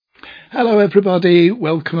Hello everybody,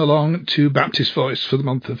 welcome along to Baptist Voice for the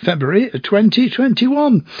month of February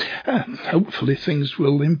 2021. Hopefully things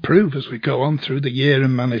will improve as we go on through the year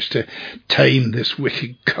and manage to tame this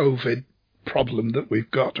wicked COVID problem that we've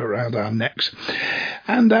got around our necks.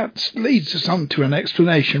 And that leads us on to an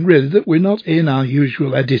explanation really that we're not in our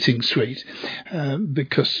usual editing suite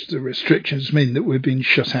because the restrictions mean that we've been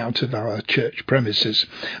shut out of our church premises.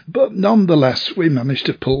 But nonetheless, we managed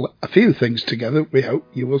to pull a few things together we hope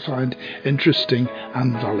you will find interesting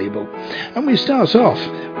and valuable. And we start off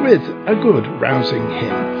with a good rousing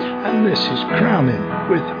hymn, and this is Crown Him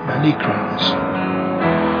with Many Crowns.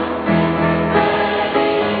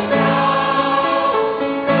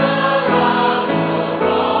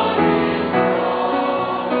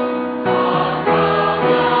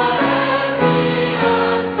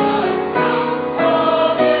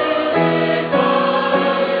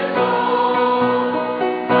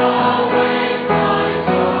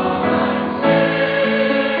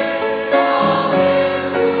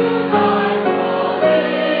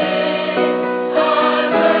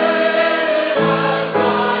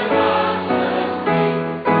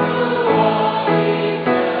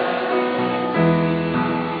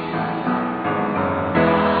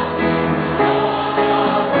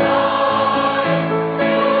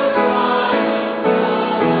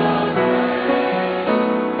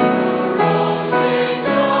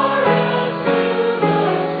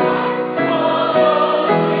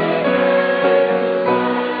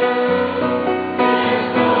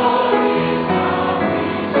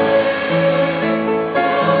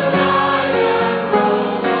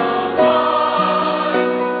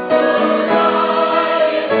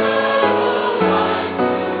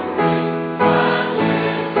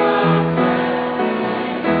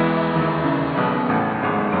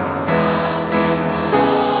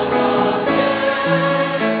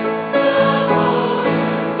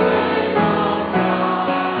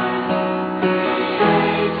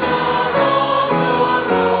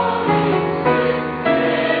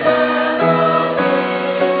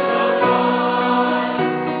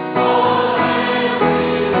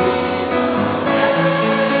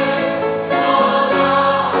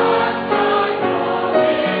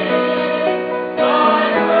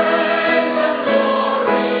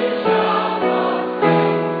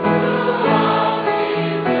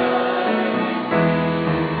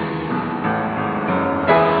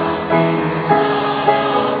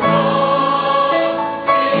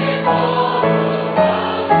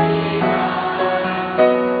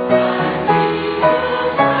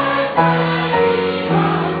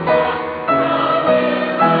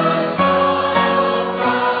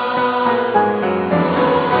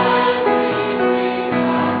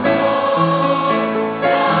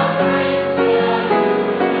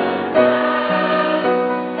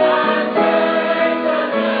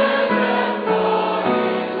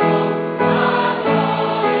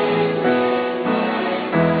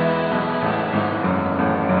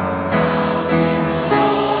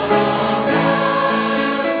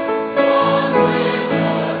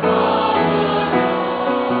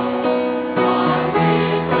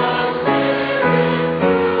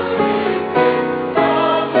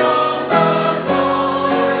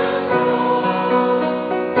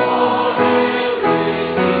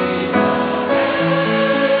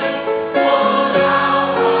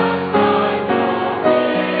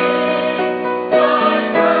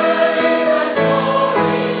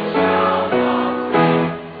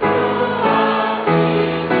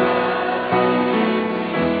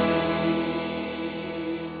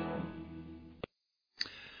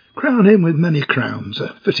 Crown Him with Many Crowns,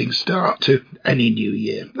 a fitting start to any new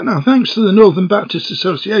year. And our thanks to the Northern Baptist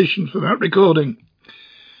Association for that recording.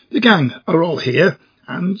 The gang are all here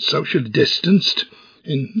and socially distanced,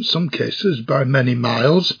 in some cases by many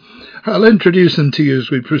miles. I'll introduce them to you as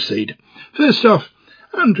we proceed. First off,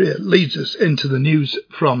 Andrea leads us into the news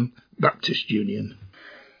from Baptist Union.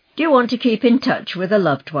 Do you want to keep in touch with a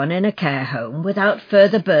loved one in a care home without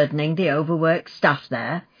further burdening the overworked staff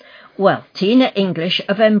there? Well, Tina English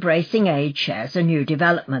of Embracing Age shares a new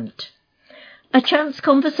development. A chance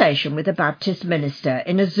conversation with a Baptist minister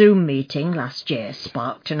in a Zoom meeting last year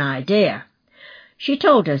sparked an idea. She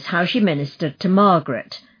told us how she ministered to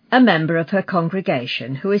Margaret, a member of her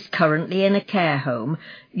congregation who is currently in a care home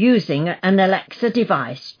using an Alexa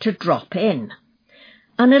device to drop in.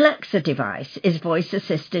 An Alexa device is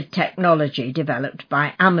voice-assisted technology developed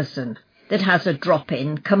by Amazon that has a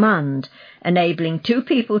drop-in command, enabling two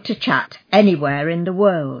people to chat anywhere in the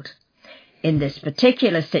world. In this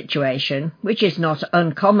particular situation, which is not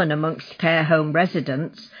uncommon amongst care home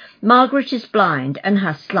residents, Margaret is blind and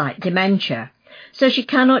has slight dementia, so she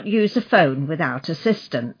cannot use a phone without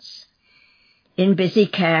assistance. In busy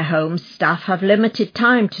care homes, staff have limited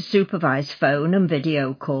time to supervise phone and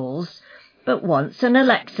video calls, but once an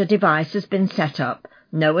Alexa device has been set up,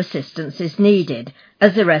 no assistance is needed,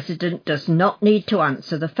 as the resident does not need to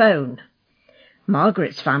answer the phone.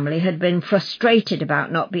 Margaret's family had been frustrated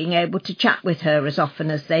about not being able to chat with her as often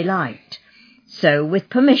as they liked. So, with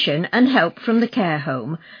permission and help from the care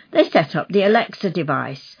home, they set up the Alexa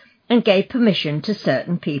device and gave permission to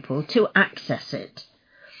certain people to access it.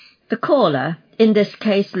 The caller, in this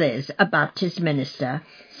case Liz, a Baptist minister,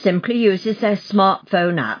 simply uses their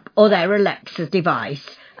smartphone app or their Alexa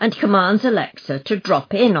device and commands Alexa to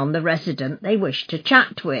drop in on the resident they wish to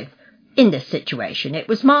chat with. In this situation, it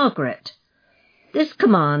was Margaret. This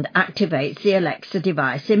command activates the Alexa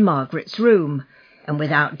device in Margaret's room, and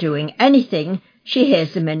without doing anything, she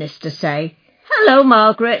hears the minister say, "Hello,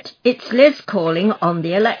 Margaret, it's Liz calling on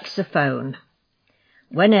the Alexa phone."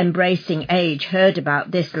 When Embracing Age heard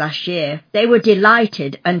about this last year, they were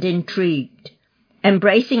delighted and intrigued.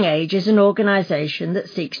 Embracing Age is an organisation that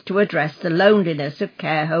seeks to address the loneliness of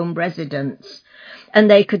care home residents,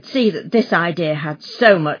 and they could see that this idea had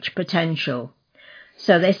so much potential.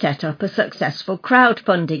 So they set up a successful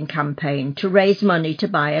crowdfunding campaign to raise money to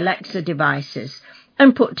buy Alexa devices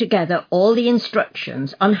and put together all the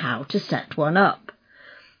instructions on how to set one up.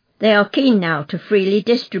 They are keen now to freely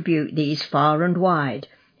distribute these far and wide,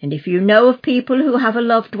 and if you know of people who have a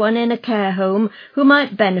loved one in a care home who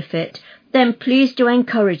might benefit, then please do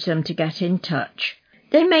encourage them to get in touch.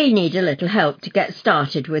 They may need a little help to get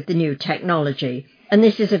started with the new technology, and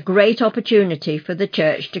this is a great opportunity for the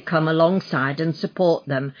church to come alongside and support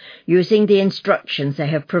them using the instructions they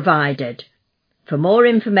have provided. For more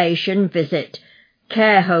information, visit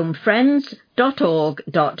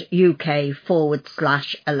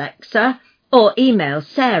carehomefriends.org.uk/Alexa or email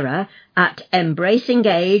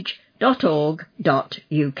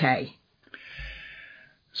sarah@embracingage.org.uk.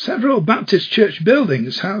 Several Baptist church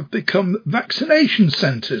buildings have become vaccination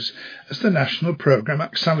centres as the national programme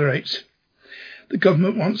accelerates. The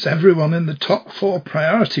government wants everyone in the top 4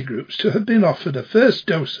 priority groups to have been offered a first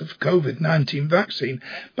dose of COVID-19 vaccine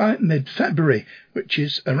by mid-February, which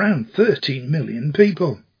is around 13 million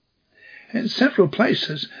people. In several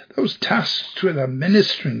places, those tasked with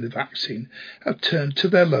administering the vaccine have turned to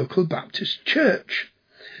their local Baptist church.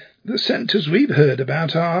 The centres we've heard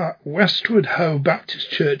about are Westward Ho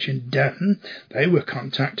Baptist Church in Devon. They were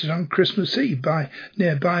contacted on Christmas Eve by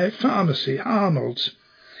nearby pharmacy Arnold's.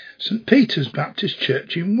 St Peter's Baptist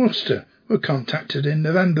Church in Worcester were contacted in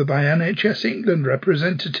November by NHS England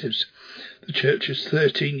representatives. The church's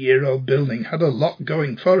 13-year-old building had a lot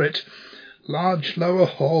going for it. Large lower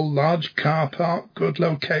hall, large car park, good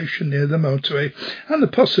location near the motorway, and the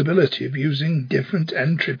possibility of using different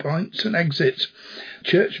entry points and exits.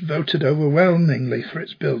 The church voted overwhelmingly for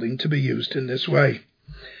its building to be used in this way.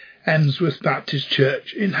 Emsworth Baptist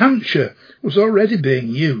Church in Hampshire was already being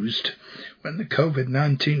used. When the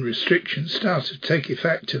COVID-19 restrictions started to take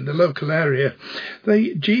effect in the local area,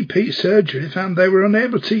 the GP surgery found they were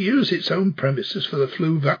unable to use its own premises for the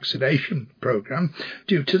flu vaccination programme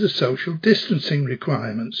due to the social distancing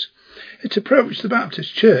requirements. It approached the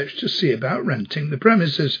Baptist Church to see about renting the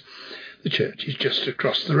premises. The church is just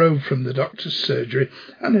across the road from the doctor's surgery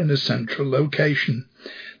and in a central location.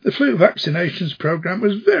 The flu vaccinations programme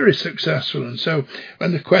was very successful, and so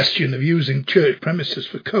when the question of using church premises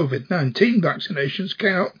for COVID-19 vaccinations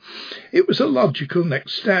came up, it was a logical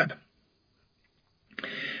next step.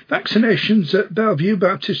 Vaccinations at Bellevue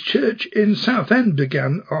Baptist Church in Southend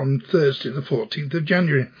began on Thursday the 14th of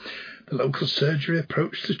January. The local surgery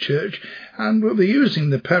approached the church and will be using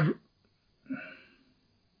the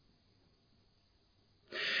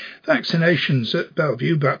Vaccinations at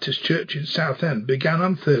Bellevue Baptist Church in Southend began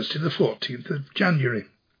on Thursday the 14th of January.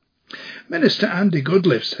 Minister Andy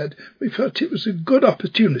Goodliff said, "We felt it was a good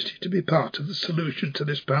opportunity to be part of the solution to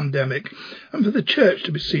this pandemic and for the church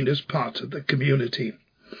to be seen as part of the community.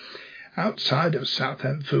 Outside of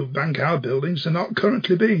Southend Food Bank, our buildings are not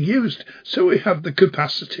currently being used, so we have the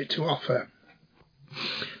capacity to offer."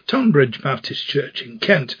 Tonbridge Baptist Church in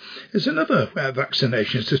Kent is another where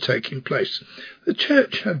vaccinations are taking place. The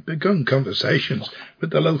church had begun conversations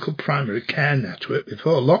with the local primary care network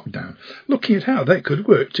before lockdown, looking at how they could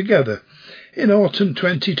work together. In autumn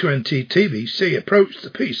 2020, TVC approached the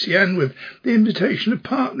PCN with the invitation of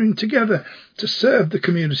partnering together to serve the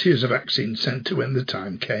community as a vaccine centre when the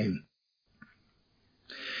time came.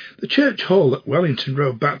 The church hall at Wellington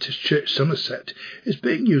Road Baptist Church, Somerset, is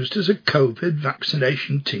being used as a COVID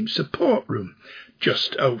vaccination team support room,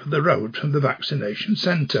 just over the road from the vaccination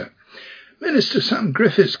centre. Minister Sam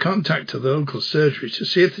Griffiths contacted the local surgery to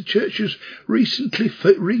see if the church's recently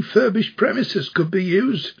refurbished premises could be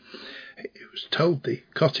used. He was told the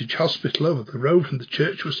cottage hospital over the road from the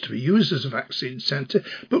church was to be used as a vaccine centre,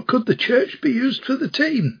 but could the church be used for the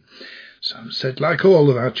team? Sam said, like all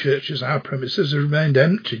of our churches, our premises have remained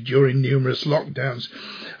empty during numerous lockdowns,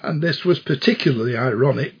 and this was particularly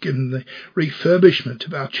ironic given the refurbishment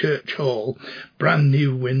of our church hall. Brand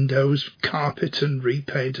new windows, carpet and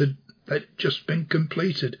repaint had just been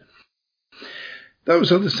completed.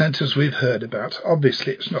 Those other centres we've heard about.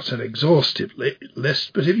 Obviously, it's not an exhaustive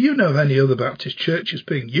list, but if you know of any other Baptist churches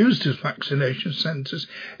being used as vaccination centres,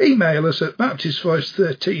 email us at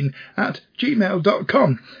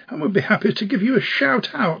baptistvoice13@gmail.com, and we'll be happy to give you a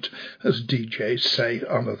shout-out, as DJs say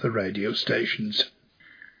on other radio stations.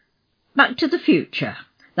 Back to the future.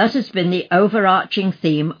 That has been the overarching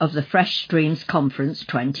theme of the Fresh Streams Conference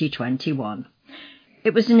 2021.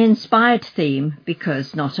 It was an inspired theme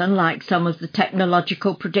because, not unlike some of the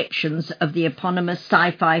technological predictions of the eponymous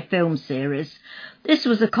sci-fi film series, this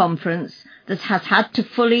was a conference that has had to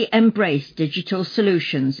fully embrace digital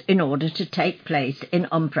solutions in order to take place in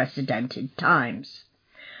unprecedented times.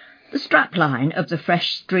 The strapline of the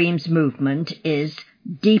Fresh Streams movement is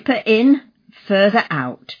deeper in, further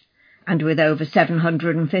out, and with over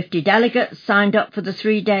 750 delegates signed up for the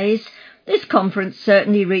 3 days, this conference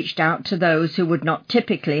certainly reached out to those who would not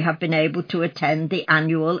typically have been able to attend the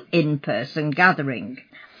annual in-person gathering.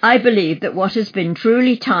 I believe that what has been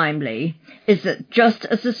truly timely is that just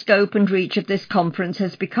as the scope and reach of this conference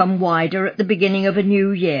has become wider at the beginning of a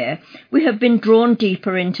new year, we have been drawn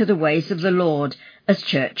deeper into the ways of the Lord as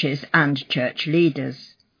churches and church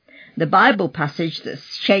leaders. The Bible passage that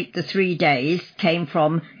shaped the 3 days came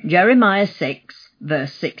from Jeremiah 6,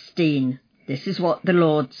 verse 16. This is what the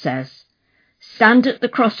Lord says. Stand at the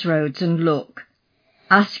crossroads and look.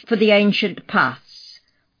 Ask for the ancient paths.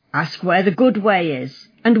 Ask where the good way is,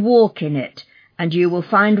 and walk in it, and you will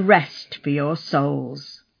find rest for your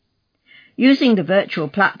souls. Using the virtual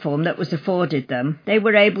platform that was afforded them, they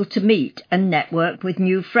were able to meet and network with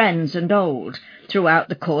new friends and old throughout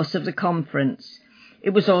the course of the conference.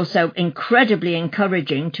 It was also incredibly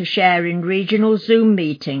encouraging to share in regional Zoom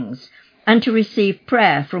meetings and to receive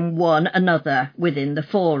prayer from one another within the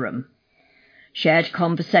forum. Shared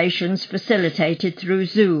conversations facilitated through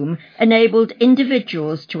Zoom enabled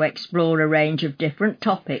individuals to explore a range of different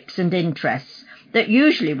topics and interests that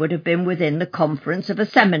usually would have been within the conference of a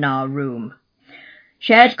seminar room.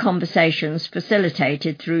 Shared conversations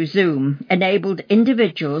facilitated through Zoom enabled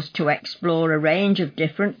individuals to explore a range of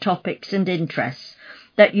different topics and interests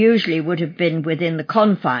that usually would have been within the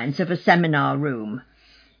confines of a seminar room.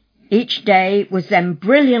 Each day was then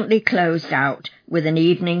brilliantly closed out with an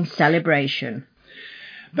evening celebration.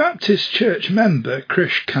 Baptist Church member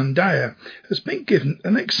Krish Kandiah has been given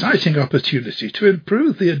an exciting opportunity to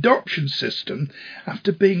improve the adoption system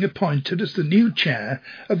after being appointed as the new chair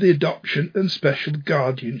of the Adoption and Special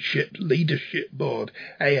Guardianship Leadership Board,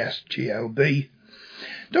 ASGLB.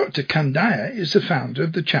 Dr. Kandiah is the founder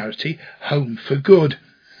of the charity Home for Good.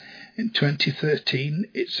 In 2013,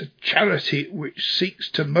 it's a charity which seeks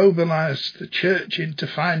to mobilise the church into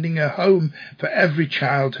finding a home for every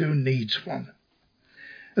child who needs one.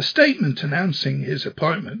 A statement announcing his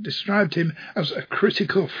appointment described him as a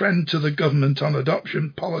critical friend to the government on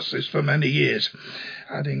adoption policies for many years,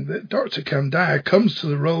 adding that Dr. Kandiah comes to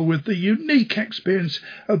the role with the unique experience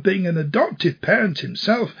of being an adoptive parent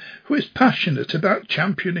himself, who is passionate about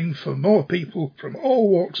championing for more people from all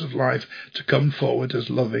walks of life to come forward as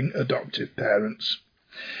loving adoptive parents.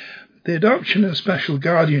 The Adoption and Special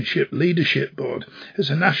Guardianship Leadership Board is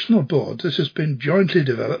a national board that has been jointly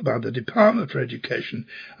developed by the Department for Education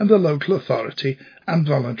and the local authority and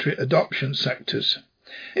voluntary adoption sectors.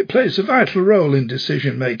 It plays a vital role in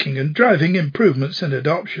decision-making and driving improvements in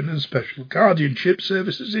adoption and special guardianship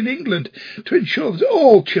services in England to ensure that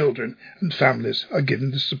all children and families are given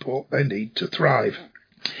the support they need to thrive.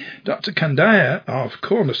 Dr. Kandiah of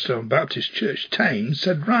Cornerstone Baptist Church, Thames,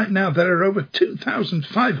 said right now there are over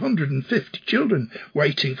 2,550 children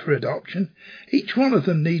waiting for adoption. Each one of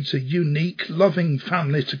them needs a unique, loving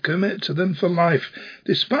family to commit to them for life,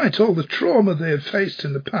 despite all the trauma they have faced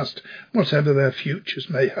in the past, whatever their futures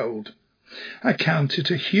may hold. I count it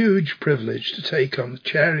a huge privilege to take on the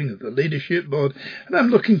chairing of the Leadership Board, and I'm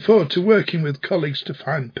looking forward to working with colleagues to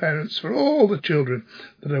find parents for all the children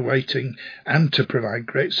that are waiting and to provide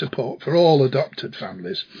great support for all adopted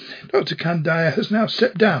families. Dr. Kandiah has now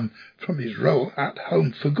stepped down from his role at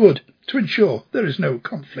Home for Good to ensure there is no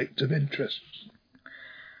conflict of interest.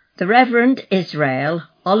 The Reverend Israel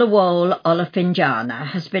Olawole Olafinjana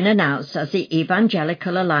has been announced as the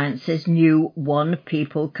Evangelical Alliance's new One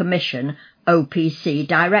People Commission OPC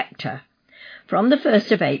Director. From the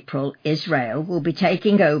 1st of April, Israel will be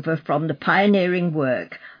taking over from the pioneering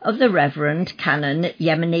work of the Reverend Canon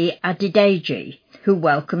Yemeni Adedeji, who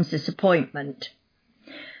welcomes this appointment.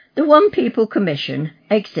 The One People Commission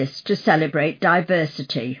exists to celebrate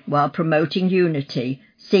diversity while promoting unity,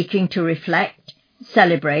 seeking to reflect,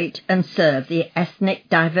 celebrate and serve the ethnic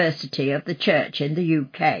diversity of the Church in the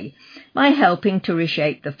UK by helping to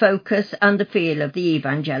reshape the focus and the feel of the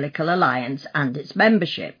Evangelical Alliance and its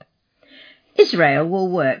membership. Israel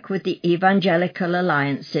will work with the Evangelical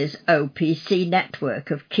Alliance's OPC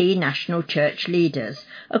network of key national church leaders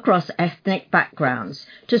across ethnic backgrounds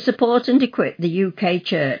to support and equip the UK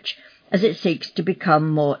Church as it seeks to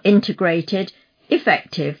become more integrated,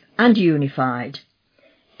 effective and unified.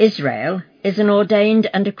 Israel is an ordained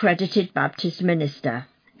and accredited Baptist minister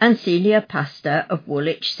and senior pastor of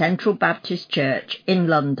Woolwich Central Baptist Church in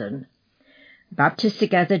London. Baptist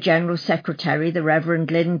Together General Secretary the Reverend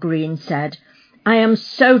Lynn Green said, "I am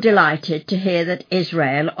so delighted to hear that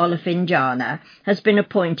Israel Olafinjana has been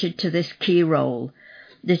appointed to this key role.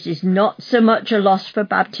 This is not so much a loss for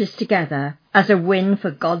Baptist Together as a win for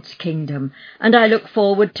God's kingdom, and I look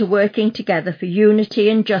forward to working together for unity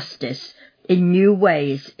and justice in new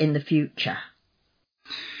ways in the future."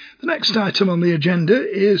 The next item on the agenda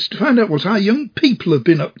is to find out what our young people have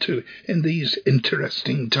been up to in these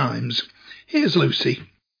interesting times. Here's Lucy.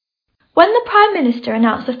 When the Prime Minister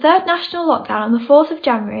announced the third national lockdown on the 4th of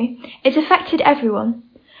January, it affected everyone.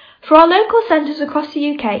 For our local centres across the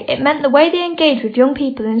UK, it meant the way they engage with young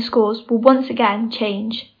people in schools will once again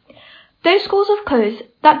change. Though schools have closed,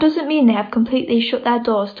 that doesn't mean they have completely shut their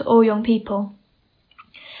doors to all young people.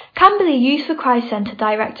 Camberley Youth for Christ Centre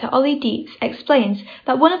Director Ollie Dietz explains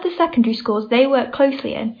that one of the secondary schools they work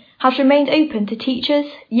closely in has remained open to teachers,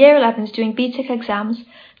 Year 11s doing BTEC exams,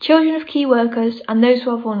 children of key workers and those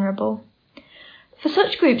who are vulnerable. For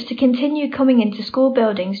such groups to continue coming into school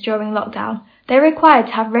buildings during lockdown, they are required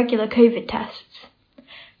to have regular COVID tests.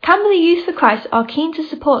 Camberley Youth for Christ are keen to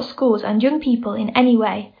support schools and young people in any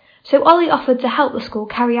way, so Ollie offered to help the school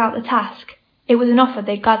carry out the task. It was an offer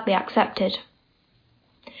they gladly accepted.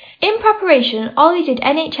 In preparation, Ollie did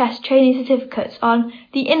NHS training certificates on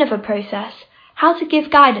the Innova process, how to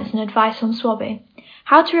give guidance and advice on swabbing,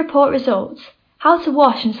 how to report results, how to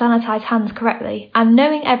wash and sanitise hands correctly, and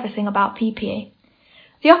knowing everything about PPE.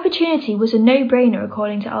 The opportunity was a no-brainer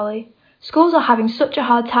according to Ollie. Schools are having such a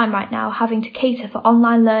hard time right now having to cater for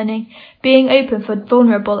online learning, being open for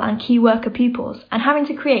vulnerable and key worker pupils, and having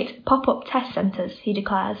to create pop-up test centres, he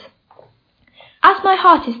declares. As my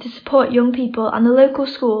heart is to support young people and the local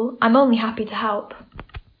school, I'm only happy to help.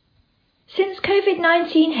 Since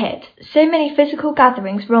COVID-19 hit, so many physical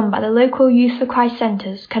gatherings run by the local Youth for Christ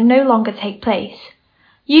centres can no longer take place.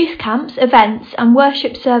 Youth camps, events and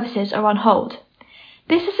worship services are on hold.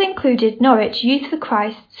 This has included Norwich Youth for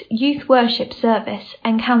Christ's youth worship service,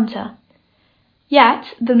 Encounter.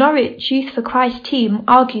 Yet, the Norwich Youth for Christ team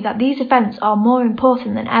argue that these events are more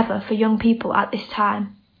important than ever for young people at this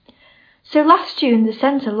time. So last June, the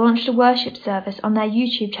centre launched a worship service on their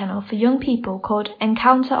YouTube channel for young people called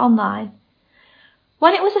Encounter Online.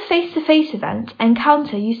 When it was a face-to-face event,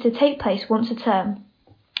 Encounter used to take place once a term.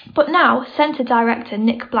 But now, Centre Director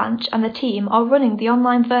Nick Blanche and the team are running the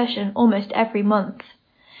online version almost every month.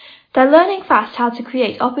 They're learning fast how to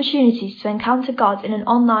create opportunities to encounter God in an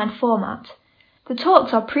online format. The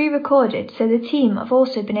talks are pre-recorded, so the team have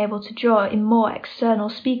also been able to draw in more external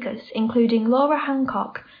speakers, including Laura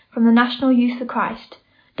Hancock from the National Youth for Christ,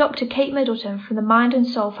 Dr. Kate Middleton from the Mind and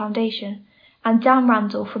Soul Foundation, and Dan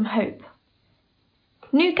Randall from Hope.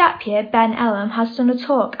 New Gap Year Ben Elam has done a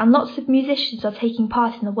talk and lots of musicians are taking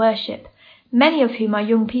part in the worship, many of whom are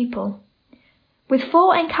young people. With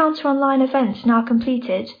 4 Encounter Online events now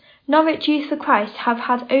completed, Norwich Youth for Christ have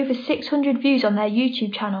had over 600 views on their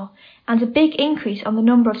YouTube channel and a big increase on the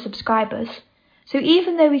number of subscribers. So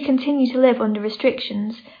even though we continue to live under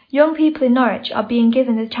restrictions, young people in Norwich are being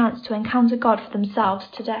given the chance to encounter God for themselves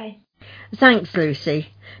today. Thanks, Lucy.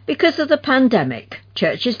 Because of the pandemic,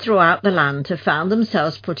 churches throughout the land have found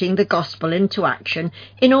themselves putting the gospel into action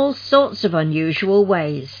in all sorts of unusual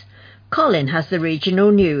ways. Colin has the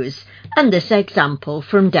regional news and this example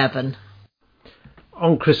from Devon.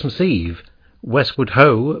 On Christmas Eve, Westwood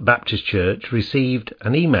Ho Baptist Church received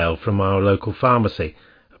an email from our local pharmacy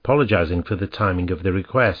apologising for the timing of the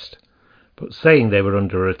request, but saying they were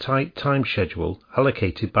under a tight time schedule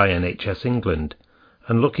allocated by NHS England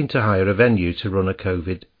and looking to hire a venue to run a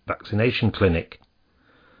COVID vaccination clinic.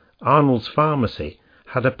 Arnold's Pharmacy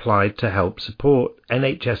had applied to help support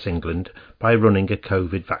NHS England by running a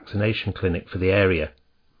COVID vaccination clinic for the area.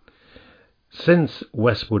 Since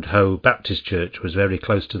Westwood Ho Baptist Church was very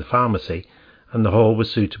close to the pharmacy and the hall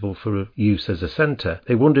was suitable for use as a centre,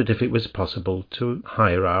 they wondered if it was possible to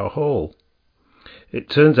hire our hall. It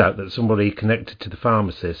turns out that somebody connected to the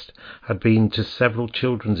pharmacist had been to several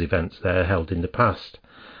children's events there held in the past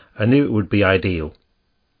and knew it would be ideal.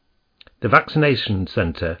 The vaccination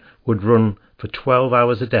centre would run for 12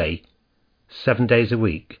 hours a day, 7 days a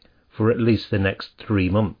week, for at least the next 3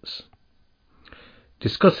 months.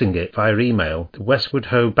 Discussing it via email, the Westwood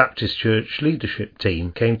Ho Baptist Church leadership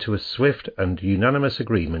team came to a swift and unanimous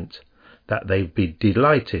agreement that they'd be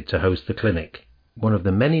delighted to host the clinic. One of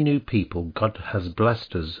the many new people God has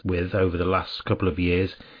blessed us with over the last couple of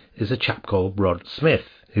years is a chap called Rod Smith,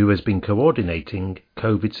 who has been coordinating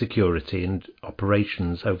COVID security and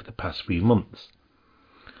operations over the past few months.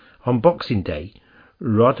 On Boxing Day,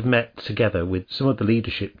 Rod met together with some of the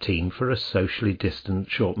leadership team for a socially distant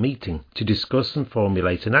short meeting to discuss and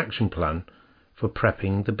formulate an action plan for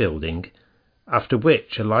prepping the building, after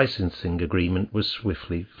which a licensing agreement was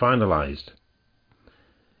swiftly finalised.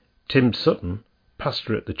 Tim Sutton,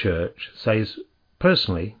 pastor at the church, says,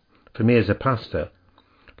 "Personally, for me as a pastor,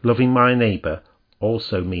 loving my neighbour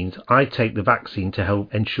also means I take the vaccine to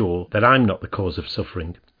help ensure that I'm not the cause of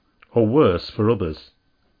suffering, or worse, for others.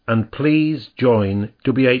 And please join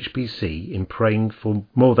WHBC in praying for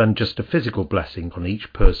more than just a physical blessing on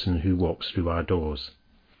each person who walks through our doors."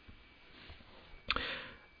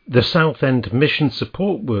 The Southend Mission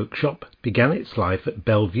Support Workshop began its life at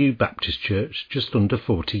Bellevue Baptist Church just under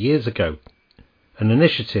 40 years ago, an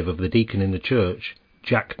initiative of the deacon in the church,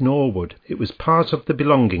 Jack Norwood. It was part of the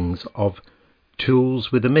belongings of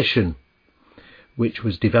Tools with a Mission, which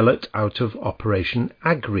was developed out of Operation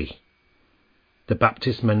Agri, the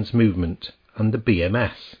Baptist Men's Movement and the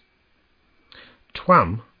BMS.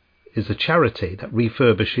 TWAM is a charity that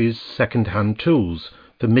refurbishes second-hand tools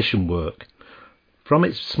for mission work. From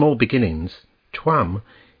its small beginnings, TWAM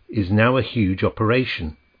is now a huge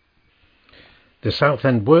operation. The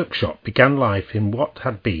Southend Workshop began life in what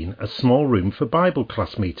had been a small room for Bible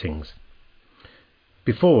class meetings,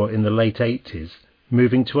 before, in the late 80s,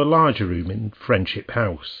 moving to a larger room in Friendship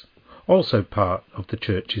House, also part of the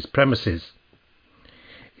church's premises.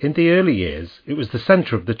 In the early years, it was the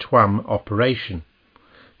centre of the TWAM operation.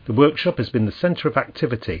 The workshop has been the centre of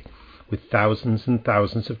activity, with thousands and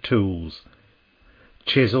thousands of tools,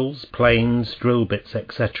 chisels, planes, drill bits,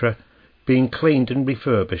 etc., being cleaned and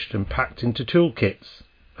refurbished and packed into toolkits.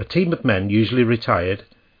 A team of men, usually retired,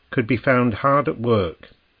 could be found hard at work.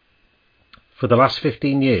 For the last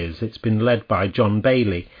 15 years, it's been led by John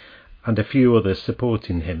Bailey and a few others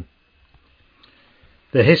supporting him.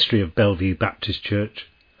 The history of Bellevue Baptist Church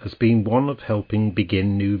has been one of helping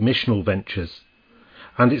begin new missional ventures,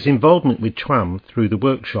 and its involvement with TWAM through the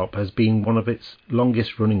workshop has been one of its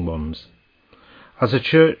longest running ones. As a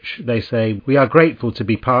church, they say, we are grateful to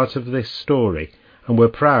be part of this story, and we're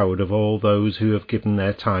proud of all those who have given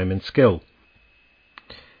their time and skill.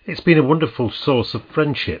 It's been a wonderful source of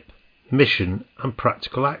friendship, mission and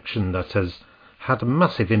practical action that has had a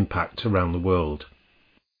massive impact around the world.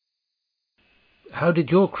 How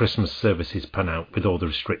did your Christmas services pan out with all the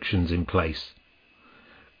restrictions in place?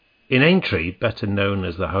 In Aintree, better known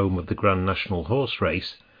as the home of the Grand National Horse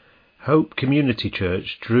Race, Hope Community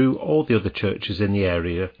Church drew all the other churches in the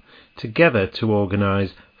area together to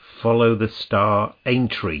organise Follow the Star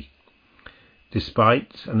Aintree.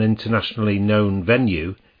 Despite an internationally known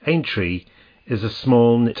venue, Aintree is a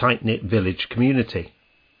small, tight-knit village community.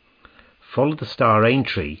 Follow the Star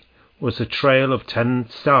Aintree was a trail of 10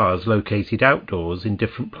 stars located outdoors in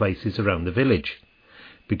different places around the village,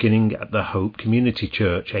 beginning at the Hope Community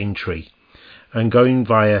Church Aintree and going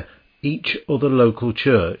via each other local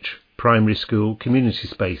church, primary school, community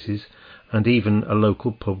spaces and even a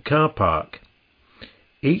local pub car park.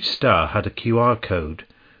 Each star had a QR code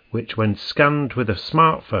which, when scanned with a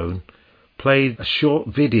smartphone, played a short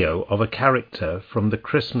video of a character from the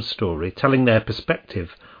Christmas story telling their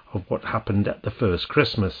perspective of what happened at the first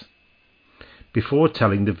Christmas, before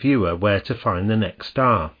telling the viewer where to find the next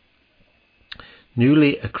star.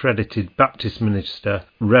 Newly accredited Baptist minister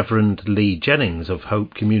Reverend Lee Jennings of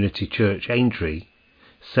Hope Community Church Aintree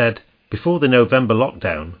said, before the November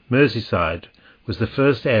lockdown, Merseyside was the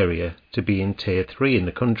first area to be in Tier 3 in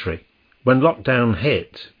the country. When lockdown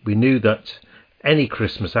hit, we knew that any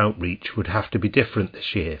Christmas outreach would have to be different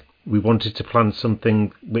this year. We wanted to plan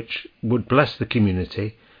something which would bless the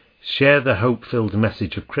community, share the hope-filled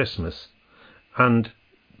message of Christmas, and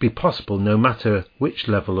be possible no matter which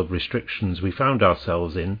level of restrictions we found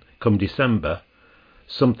ourselves in come December,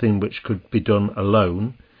 something which could be done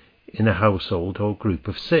alone, in a household or group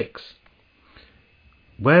of 6.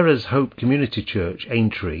 Whereas Hope Community Church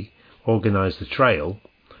Aintree organised the trail,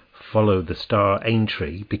 Follow the Star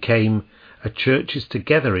Aintree became a Churches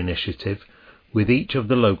Together initiative, with each of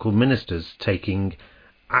the local ministers taking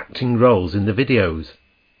acting roles in the videos.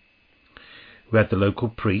 We had the local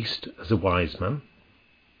priest as a wise man,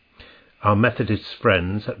 our Methodist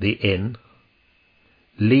friends at the inn,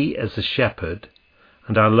 Lee as a shepherd,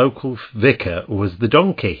 and our local vicar was the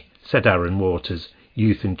donkey, said Aaron Waters,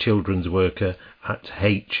 youth and children's worker at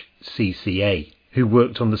HCCA, who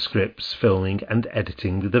worked on the scripts, filming and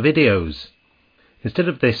editing the videos. Instead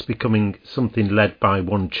of this becoming something led by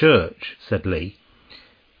one church, said Lee,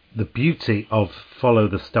 the beauty of Follow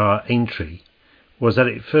the Star Aintree was that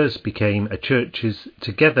it first became a Churches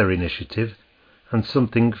Together initiative and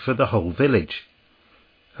something for the whole village.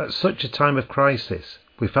 At such a time of crisis,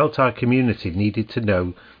 we felt our community needed to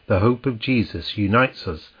know the hope of Jesus unites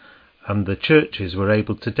us, and the churches were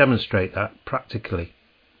able to demonstrate that practically.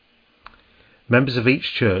 Members of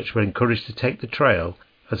each church were encouraged to take the trail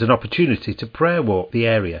as an opportunity to prayer walk the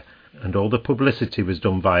area, and all the publicity was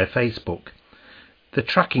done via Facebook. The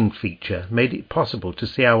tracking feature made it possible to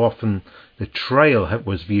see how often the trail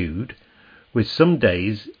was viewed, with some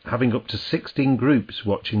days having up to 16 groups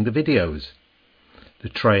watching the videos. The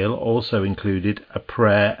trail also included a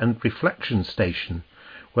prayer and reflection station,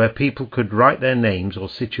 where people could write their names or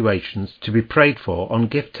situations to be prayed for on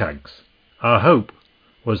gift tags. Our hope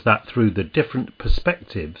was that through the different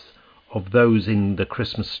perspectives of those in the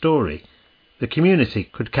Christmas story, the community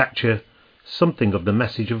could capture something of the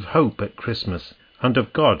message of hope at Christmas, and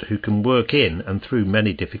of God who can work in and through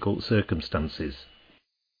many difficult circumstances.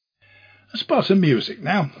 A spot of music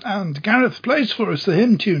now, and Gareth plays for us the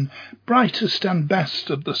hymn tune Brightest and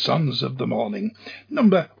Best of the Sons of the Morning,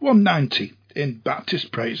 number 190 in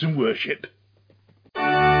Baptist Praise and Worship.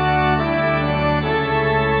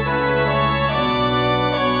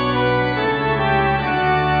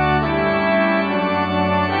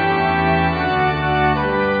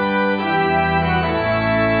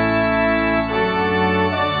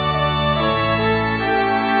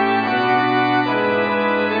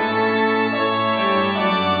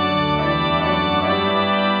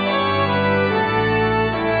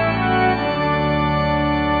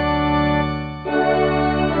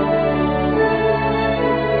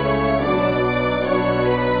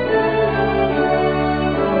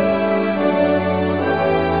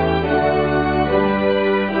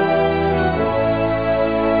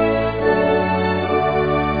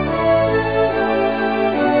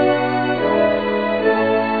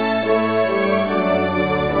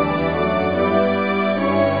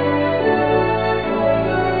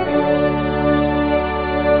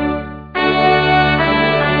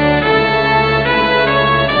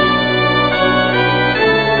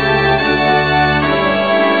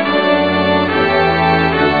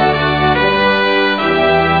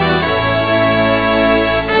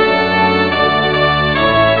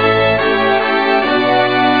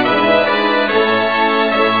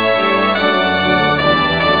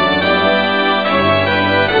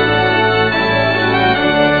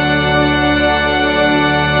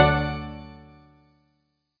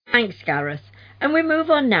 Thanks, Gareth. And we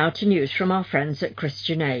move on now to news from our friends at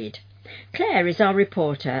Christian Aid. Claire is our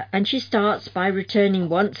reporter, and she starts by returning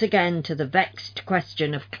once again to the vexed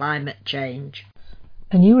question of climate change.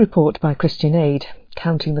 A new report by Christian Aid,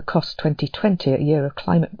 counting the Cost 2020, a year of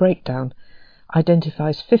climate breakdown,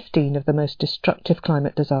 identifies 15 of the most destructive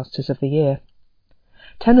climate disasters of the year.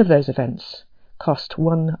 10 of those events cost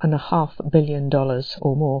 $1.5 billion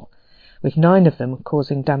or more, with 9 of them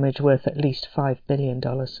causing damage worth at least $5 billion.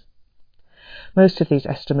 Most of these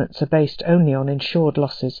estimates are based only on insured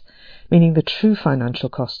losses, meaning the true financial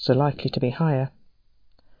costs are likely to be higher.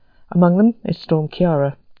 Among them is Storm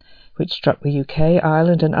Ciara, which struck the UK,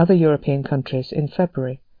 Ireland and other European countries in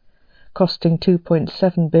February, costing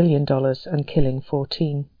 $2.7 billion and killing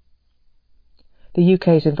 14. The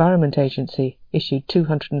UK's Environment Agency issued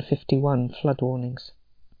 251 flood warnings.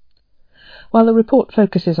 While the report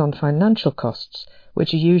focuses on financial costs,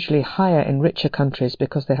 which are usually higher in richer countries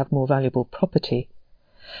because they have more valuable property,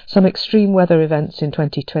 some extreme weather events in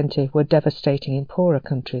 2020 were devastating in poorer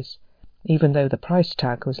countries, even though the price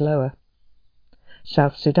tag was lower.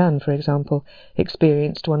 South Sudan, for example,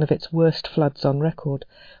 experienced one of its worst floods on record,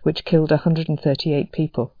 which killed 138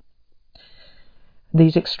 people.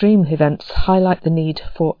 These extreme events highlight the need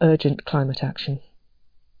for urgent climate action.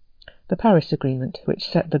 The Paris Agreement, which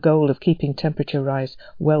set the goal of keeping temperature rise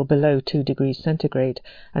well below 2 degrees centigrade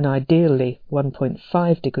and ideally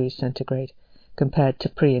 1.5 degrees centigrade compared to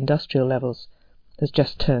pre-industrial levels, has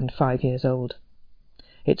just turned 5 years old.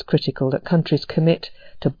 It's critical that countries commit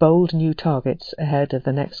to bold new targets ahead of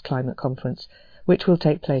the next climate conference, which will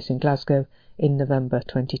take place in Glasgow in November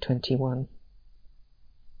 2021.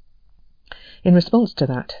 In response to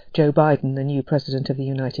that, Joe Biden, the new President of the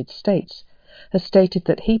United States, has stated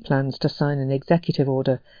that he plans to sign an executive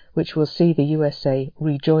order which will see the USA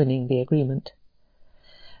rejoining the agreement.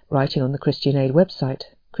 Writing on the Christian Aid website,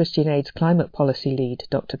 Christian Aid's climate policy lead,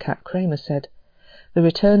 Dr. Kat Kramer, said, "The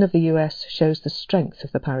return of the US shows the strength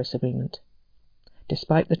of the Paris Agreement.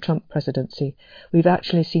 Despite the Trump presidency, we've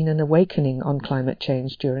actually seen an awakening on climate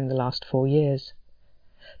change during the last 4 years.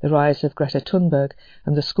 The rise of Greta Thunberg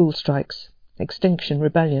and the school strikes, Extinction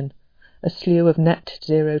Rebellion, a slew of net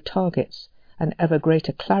zero targets, and ever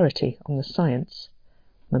greater clarity on the science.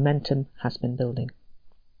 Momentum has been building.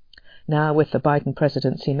 Now, with the Biden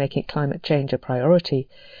presidency making climate change a priority,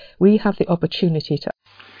 we have the opportunity to..."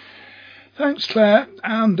 Thanks, Claire,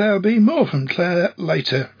 and there'll be more from Claire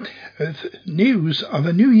later, with news of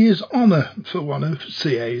a New Year's honour for one of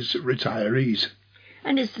CA's retirees.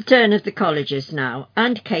 And it's the turn of the colleges now,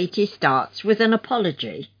 and Katie starts with an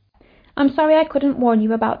apology. I'm sorry I couldn't warn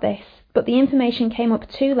you about this, but the information came up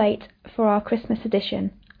too late for our Christmas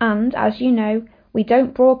edition, and, as you know, we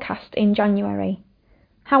don't broadcast in January.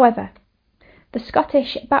 However, the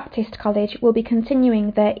Scottish Baptist College will be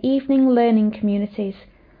continuing their evening learning communities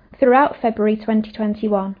throughout February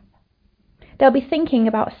 2021. They'll be thinking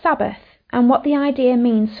about Sabbath and what the idea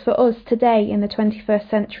means for us today in the 21st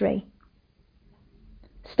century.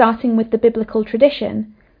 Starting with the biblical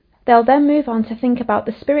tradition, they'll then move on to think about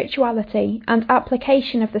the spirituality and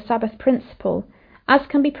application of the Sabbath principle as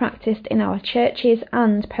can be practiced in our churches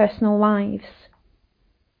and personal lives.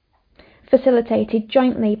 Facilitated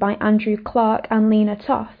jointly by Andrew Clark and Lena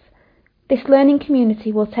Toth, this learning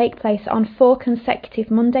community will take place on 4 consecutive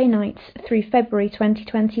Monday nights through February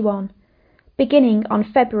 2021, beginning on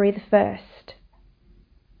February the 1st.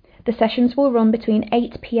 The sessions will run between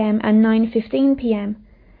 8 p.m. and 9:15 p.m.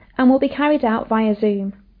 and will be carried out via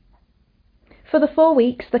Zoom. For the 4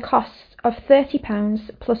 weeks, the cost of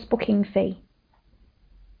 £30 plus booking fee.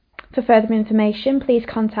 For further information, please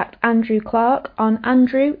contact Andrew Clark on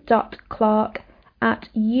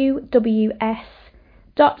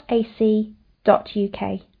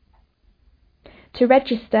andrew.clark@uws.ac.uk. To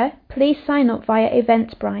register, please sign up via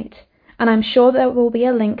Eventbrite, and I'm sure there will be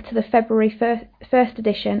a link to the February 1st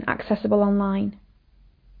edition accessible online.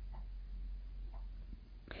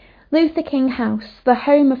 Luther King House, the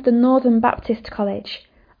home of the Northern Baptist College,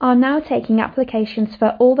 are now taking applications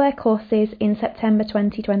for all their courses in September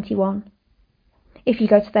 2021. If you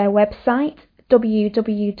go to their website,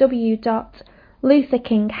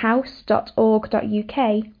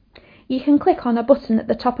 www.lutherkinghouse.org.uk, you can click on a button at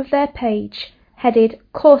the top of their page headed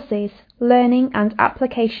Courses, Learning and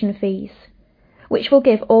Application Fees, which will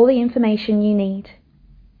give all the information you need.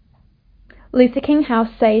 Luther King House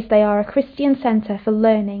says they are a Christian centre for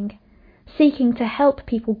learning, seeking to help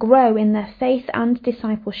people grow in their faith and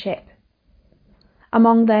discipleship.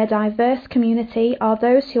 Among their diverse community are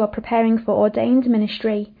those who are preparing for ordained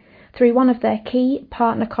ministry through one of their key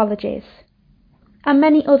partner colleges, and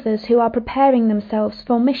many others who are preparing themselves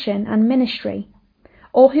for mission and ministry,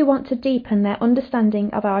 or who want to deepen their understanding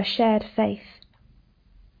of our shared faith.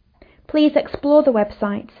 Please explore the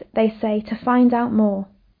website, they say, to find out more,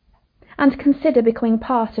 and consider becoming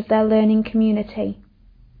part of their learning community.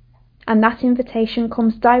 And that invitation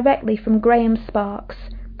comes directly from Graham Sparks,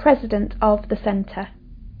 President of the Centre.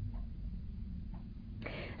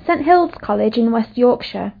 St Hilda's College in West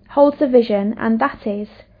Yorkshire holds a vision, and that is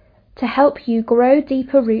to help you grow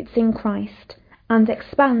deeper roots in Christ and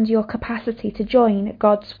expand your capacity to join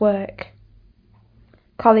God's work.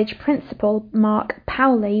 College Principal Mark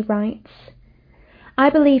Powley writes, "I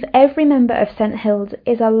believe every member of St Hilda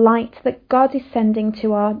is a light that God is sending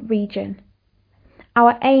to our region.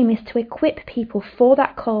 Our aim is to equip people for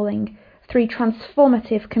that calling through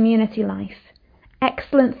transformative community life,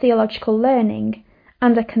 excellent theological learning,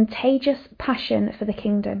 and a contagious passion for the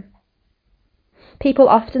kingdom. People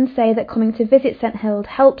often say that coming to visit St Hilda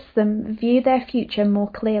helps them view their future more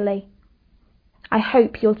clearly. I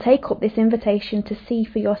hope you'll take up this invitation to see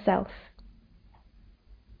for yourself.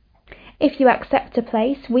 If you accept a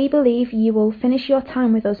place, we believe you will finish your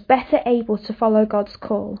time with us better able to follow God's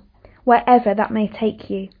call, wherever that may take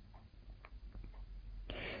you."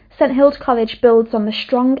 St Hilda College builds on the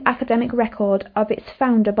strong academic record of its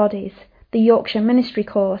founder bodies, the Yorkshire Ministry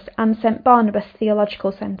Course and St Barnabas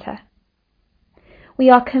Theological Centre. We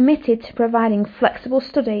are committed to providing flexible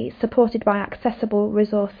study supported by accessible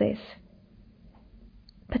resources.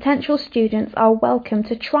 Potential students are welcome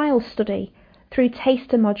to trial study through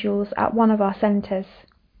taster modules at one of our centres.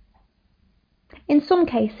 In some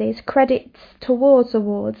cases, credits towards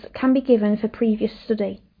awards can be given for previous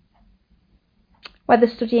study. Whether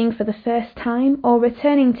studying for the first time or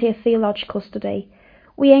returning to a theological study,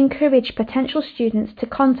 we encourage potential students to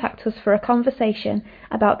contact us for a conversation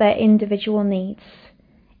about their individual needs.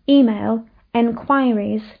 Email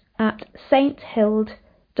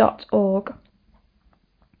enquiries@sthild.org.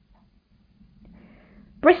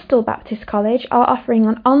 Bristol Baptist College are offering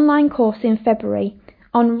an online course in February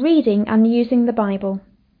on reading and using the Bible.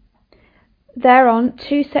 They're on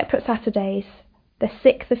 2 separate Saturdays, the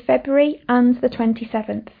 6th of February and the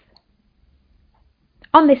 27th.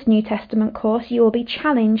 On this New Testament course, you will be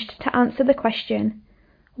challenged to answer the question,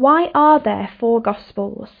 why are there 4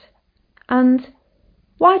 Gospels? And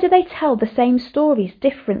why do they tell the same stories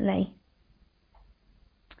differently?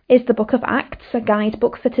 Is the Book of Acts a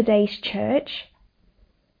guidebook for today's church?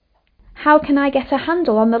 How can I get a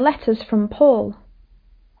handle on the letters from Paul?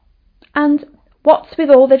 And what's with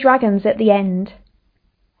all the dragons at the end?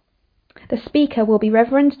 The speaker will be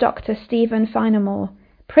Reverend Dr. Stephen Finamore,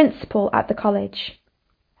 Principal at the college.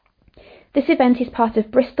 This event is part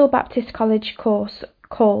of Bristol Baptist College course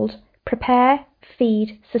called Prepare,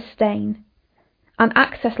 Feed, Sustain, an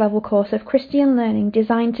access-level course of Christian learning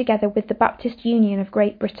designed together with the Baptist Union of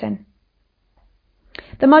Great Britain.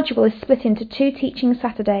 The module is split into 2 teaching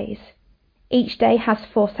Saturdays. Each day has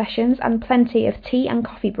 4 sessions and plenty of tea and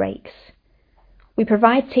coffee breaks. We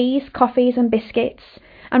provide teas, coffees and biscuits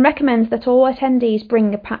and recommend that all attendees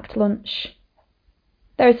bring a packed lunch.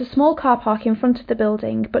 There is a small car park in front of the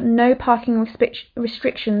building, but no parking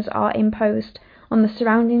restrictions are imposed on the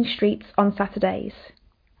surrounding streets on Saturdays.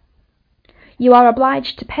 You are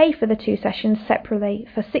obliged to pay for the 2 sessions separately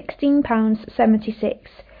for £16.76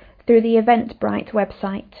 through the Eventbrite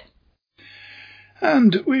website.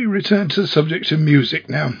 And we return to the subject of music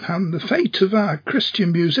now, and the fate of our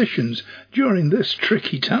Christian musicians during this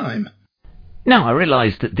tricky time. Now, I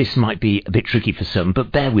realise that this might be a bit tricky for some,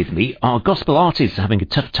 but bear with me. Our gospel artists are having a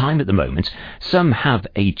tough time at the moment. Some have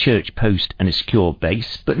a church post and a secure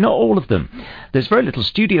base, but not all of them. There's very little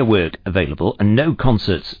studio work available and no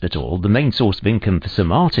concerts at all, the main source of income for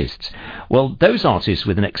some artists. Well, those artists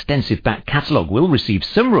with an extensive back catalogue will receive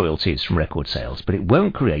some royalties from record sales, but it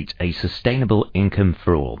won't create a sustainable income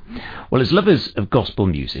for all. Well, as lovers of gospel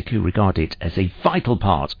music who regard it as a vital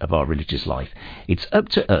part of our religious life, it's up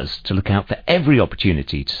to us to look out for every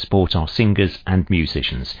opportunity to support our singers and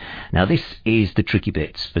musicians. Now, this is the tricky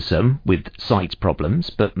bit for some with sight problems,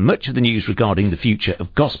 but much of the news regarding the future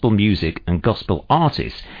of gospel music and gospel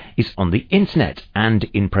artists is on the internet and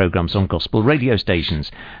in programmes on gospel radio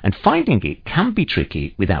stations, and finding it can be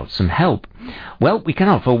tricky without some help. Well, we can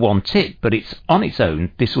offer one tip, but it's on its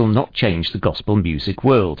own. This will not change the gospel music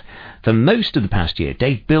world. For most of the past year,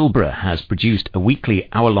 Dave Bilborough has produced a weekly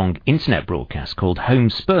hour-long internet broadcast called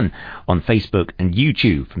Homespun on Facebook and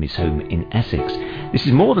YouTube from his home in Essex. This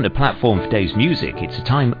is more than a platform for Dave's music. It's a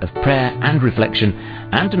time of prayer and reflection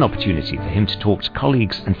and an opportunity for him to talk to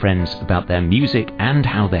colleagues and friends about their music and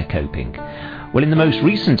how they're coping. Well, in the most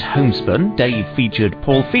recent Homespun, Dave featured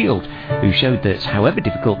Paul Field, who showed that however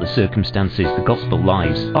difficult the circumstances the gospel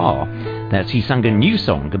lives are, that he sang a new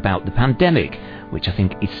song about the pandemic, which I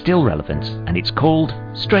think is still relevant, and it's called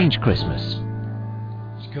Strange Christmas.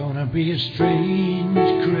 It's gonna be a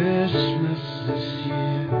strange Christmas this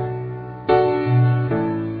year,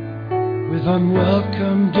 with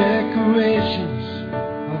unwelcome decorations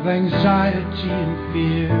of anxiety and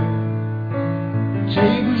fear.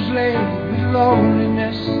 Tables laid with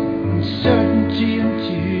loneliness, uncertainty and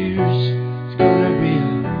tears. It's gonna be a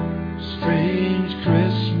strange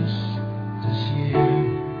Christmas this year.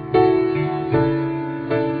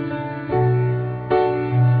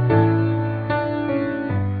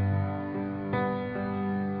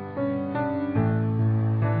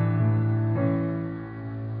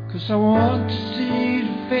 I want to see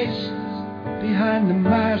the faces behind the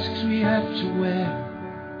masks we have to wear.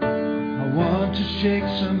 I want to shake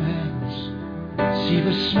some hands, see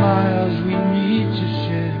the smiles we need to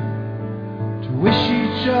share, to wish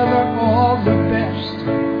each other all the best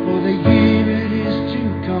for the year it is to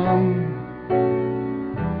come.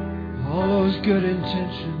 All those good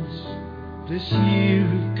intentions this year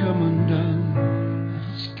have come undone, and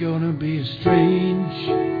it's gonna be a strange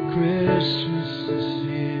Christmas this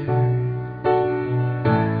year.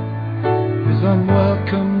 With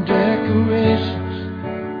unwelcome decorations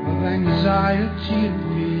of anxiety and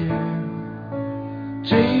fear,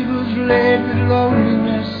 tables laid with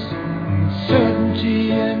loneliness,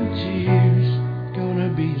 uncertainty and tears. Gonna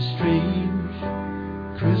be a strange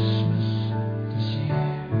Christmas this year.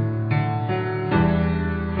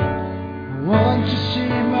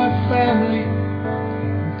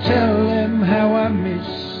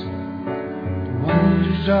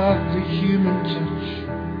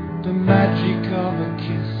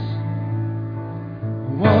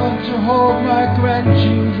 to hold my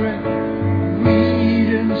grandchildren, read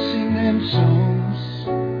and sing them songs.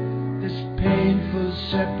 This painful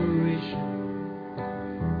separation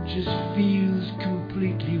just feels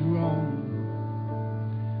completely wrong.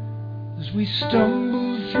 As we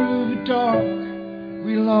stumble through the dark,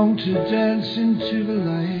 we long to dance into the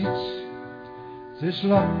lights. This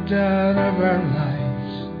lockdown of our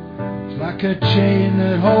lives is like a chain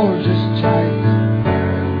that holds us tight.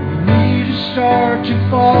 We need a star to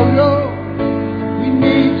follow, we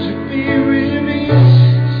need to be released.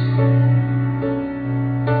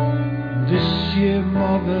 This year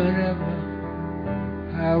more than ever,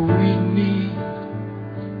 how we need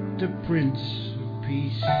the Prince of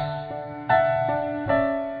Peace.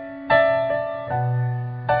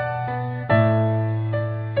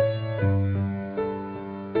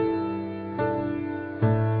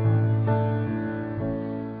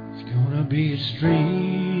 Be a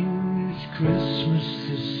strange Christmas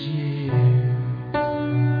this year.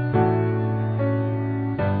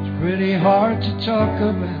 It's pretty hard to talk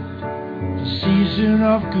about the season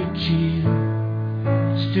of good cheer.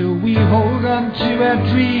 Still we hold on to our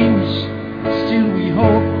dreams, still we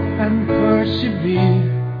hope and persevere.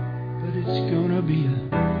 But it's gonna be a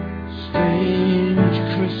strange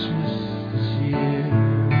Christmas this year.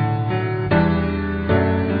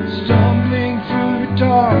 Stumbling through the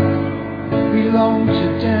dark, we long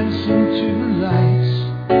to dance into the lights.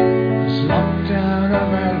 This lockdown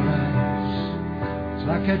of our lives, it's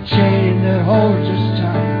like a chain that holds us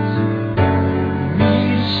tight. We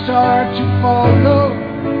need a star to follow,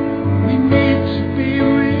 we need to be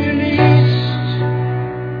released.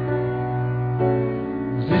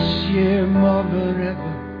 This year more than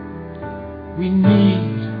ever, we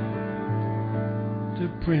need the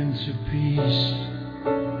Prince of Peace.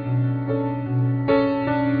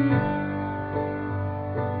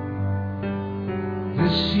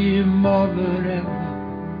 This year more than ever,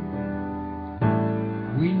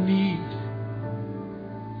 we need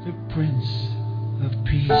the Prince of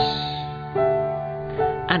Peace.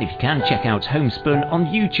 And if you can, check out Homespun on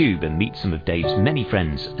YouTube and meet some of Dave's many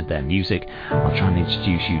friends and their music. I'll try and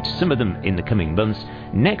introduce you to some of them in the coming months.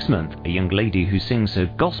 Next month, a young lady who sings her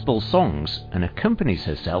gospel songs and accompanies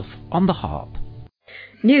herself on the harp.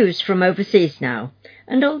 News from overseas now.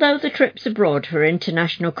 And although the trips abroad for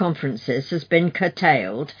international conferences has been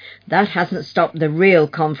curtailed, that hasn't stopped the real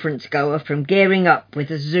conference goer from gearing up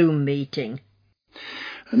with a Zoom meeting.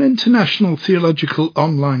 An international theological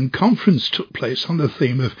online conference took place on the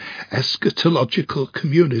theme of eschatological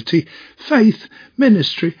community, faith,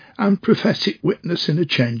 ministry and prophetic witness in a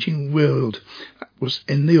changing world. That was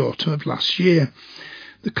in the autumn of last year.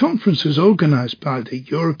 The conference was organised by the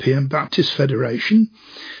European Baptist Federation,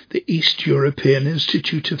 the East European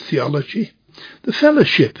Institute of Theology, the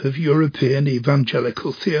Fellowship of European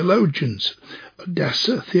Evangelical Theologians,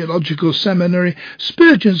 Odessa Theological Seminary,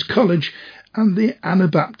 Spurgeon's College and the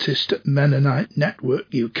Anabaptist Mennonite Network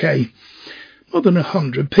UK. More than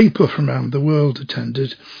 100 people from around the world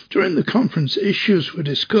attended. During the conference, issues were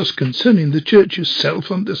discussed concerning the Church's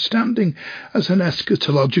self-understanding as an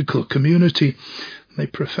eschatological community, the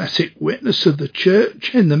prophetic witness of the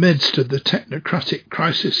Church in the midst of the technocratic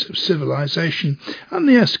crisis of civilization, and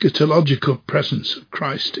the eschatological presence of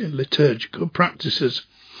Christ in liturgical practices.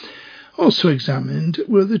 Also examined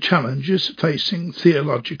were the challenges facing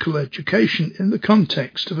theological education in the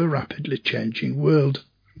context of a rapidly changing world.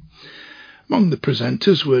 Among the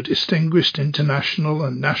presenters were distinguished international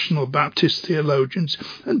and national Baptist theologians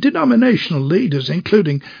and denominational leaders,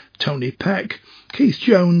 including Tony Peck, Keith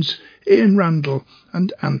Jones, Ian Randall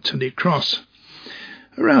and Anthony Cross.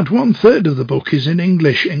 Around 1/3 of the book is in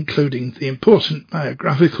English, including the important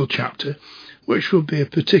biographical chapter, which will be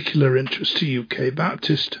of particular interest to UK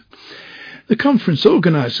Baptist. The conference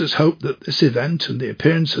organisers hope that this event and the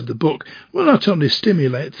appearance of the book will not only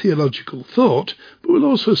stimulate theological thought, but will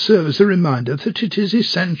also serve as a reminder that it is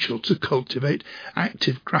essential to cultivate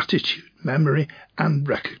active gratitude, memory and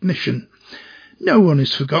recognition. No one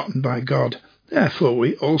is forgotten by God. Therefore,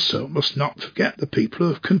 we also must not forget the people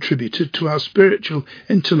who have contributed to our spiritual,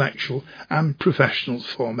 intellectual and professional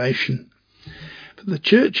formation. But the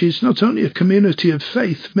Church is not only a community of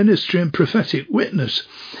faith, ministry and prophetic witness,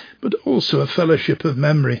 but also a fellowship of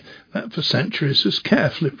memory that for centuries has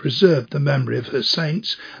carefully preserved the memory of her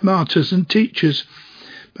saints, martyrs and teachers.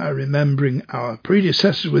 By remembering our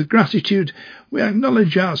predecessors with gratitude, we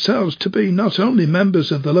acknowledge ourselves to be not only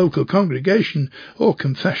members of the local congregation or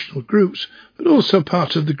confessional groups, but also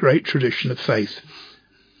part of the great tradition of faith.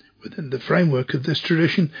 Within the framework of this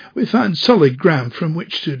tradition, we find solid ground from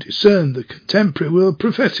which to discern the contemporary world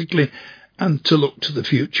prophetically and to look to the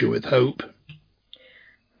future with hope.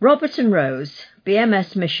 Robert and Rose,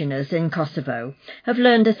 BMS missioners in Kosovo, have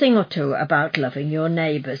learned a thing or two about loving your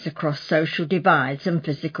neighbours across social divides and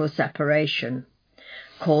physical separation.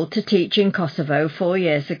 Called to teach in Kosovo 4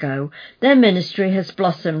 years ago, their ministry has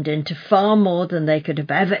blossomed into far more than they could have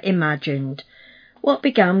ever imagined. What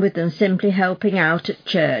began with them simply helping out at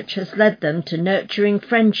church has led them to nurturing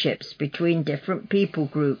friendships between different people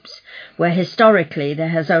groups, where historically there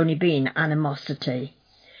has only been animosity.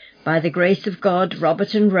 By the grace of God,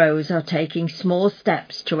 Robert and Rose are taking small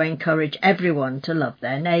steps to encourage everyone to love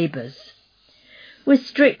their neighbours. With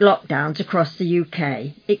strict lockdowns across the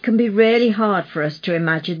UK, it can be really hard for us to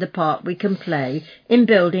imagine the part we can play in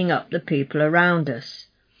building up the people around us.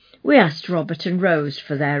 We asked Robert and Rose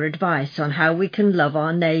for their advice on how we can love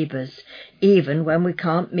our neighbours, even when we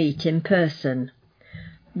can't meet in person.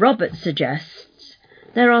 Robert suggests,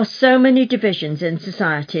 there are so many divisions in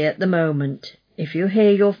society at the moment. If you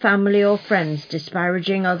hear your family or friends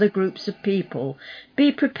disparaging other groups of people,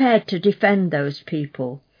 be prepared to defend those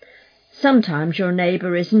people. Sometimes your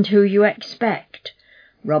neighbour isn't who you expect.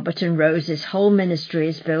 Robert and Rose's whole ministry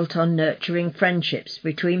is built on nurturing friendships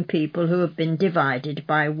between people who have been divided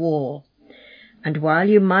by war. And while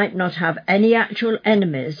you might not have any actual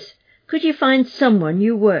enemies, could you find someone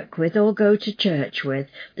you work with or go to church with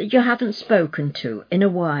that you haven't spoken to in a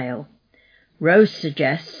while? Rose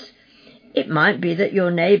suggests, it might be that your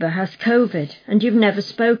neighbour has COVID and you've never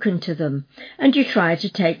spoken to them, and you try to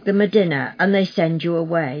take them a dinner and they send you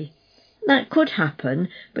away. That could happen,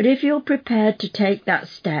 but if you're prepared to take that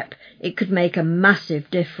step, it could make a massive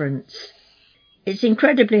difference. It's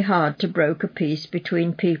incredibly hard to broker peace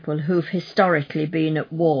between people who've historically been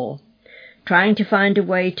at war. Trying to find a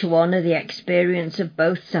way to honour the experience of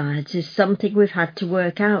both sides is something we've had to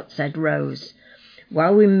work out, said Rose.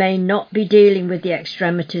 While we may not be dealing with the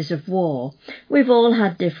extremities of war, we've all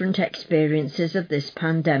had different experiences of this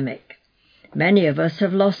pandemic. Many of us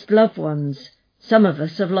have lost loved ones. Some of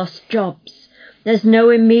us have lost jobs. There's no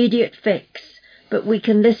immediate fix, but we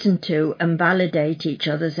can listen to and validate each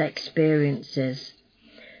other's experiences.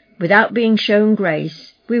 Without being shown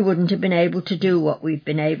grace, we wouldn't have been able to do what we've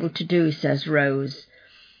been able to do, says Rose.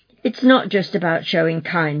 It's not just about showing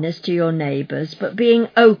kindness to your neighbours, but being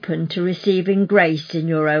open to receiving grace in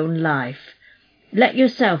your own life. Let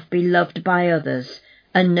yourself be loved by others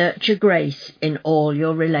and nurture grace in all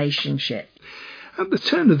your relationships. At the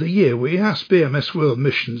turn of the year, we asked BMS World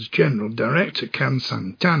Missions General Director Can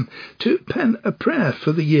Sang-Tan to pen a prayer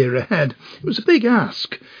for the year ahead. It was a big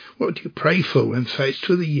ask. What do you pray for when faced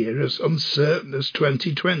with a year as uncertain as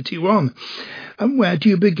 2021? And where do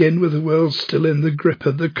you begin with the world still in the grip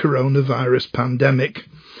of the coronavirus pandemic?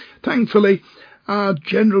 Thankfully, our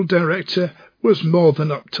General Director was more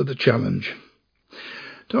than up to the challenge.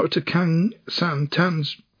 Dr. Can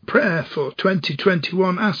Sang-Tan's prayer for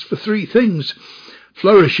 2021 asks for 3 things: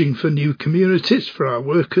 flourishing for new communities, for our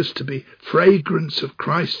workers to be fragrance of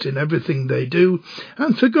Christ in everything they do,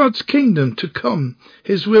 and for God's kingdom to come,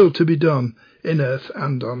 his will to be done in earth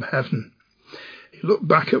and on heaven. He looked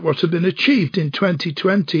back at what had been achieved in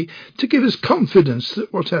 2020 to give us confidence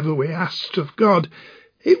that whatever we asked of God,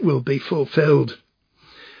 it will be fulfilled.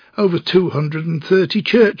 Over 230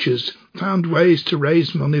 churches found ways to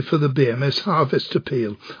raise money for the BMS Harvest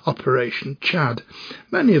Appeal, Operation Chad,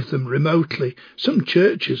 many of them remotely. Some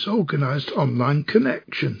churches organised online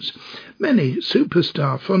connections. Many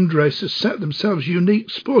superstar fundraisers set themselves unique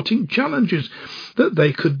sporting challenges that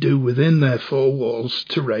they could do within their 4 walls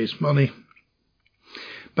to raise money.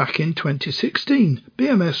 Back in 2016,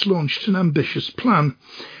 BMS launched an ambitious plan.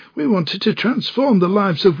 We wanted to transform the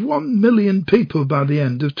lives of 1 million people by the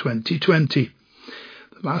end of 2020.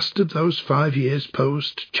 The last of those 5 years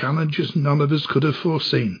posed challenges none of us could have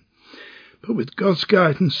foreseen. But with God's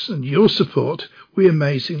guidance and your support, we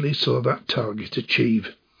amazingly saw that target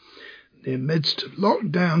achieved. In the midst of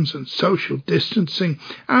lockdowns and social distancing,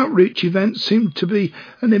 outreach events seemed to be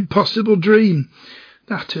an impossible dream.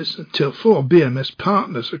 That is, until 4 BMS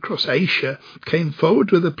partners across Asia came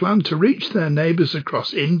forward with a plan to reach their neighbours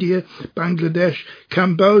across India, Bangladesh,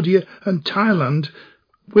 Cambodia and Thailand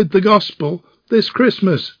with the gospel this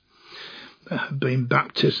Christmas. There have been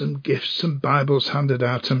baptism, gifts and Bibles handed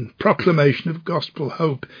out and proclamation of gospel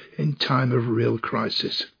hope in time of real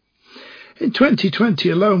crisis. In 2020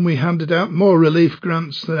 alone, we handed out more relief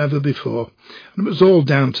grants than ever before, and it was all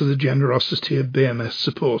down to the generosity of BMS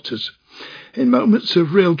supporters. In moments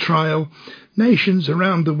of real trial, nations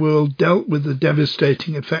around the world dealt with the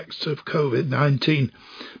devastating effects of COVID-19,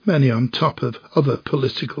 many on top of other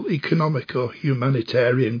political, economic or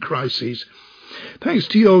humanitarian crises. Thanks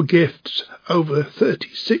to your gifts, over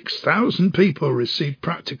 36,000 people received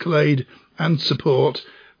practical aid and support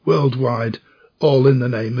worldwide, all in the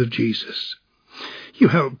name of Jesus. You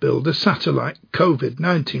helped build a satellite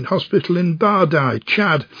COVID-19 hospital in Bardai,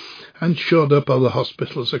 Chad, and shored up other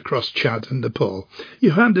hospitals across Chad and Nepal.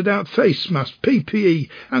 You handed out face masks, PPE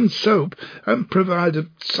and soap, and provided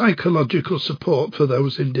psychological support for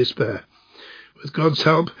those in despair. With God's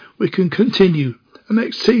help, we can continue and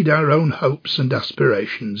exceed our own hopes and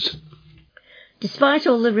aspirations. Despite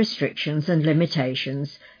all the restrictions and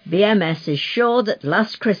limitations, BMS is sure that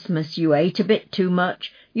last Christmas you ate a bit too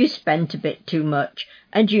much, you spent a bit too much,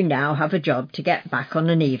 and you now have a job to get back on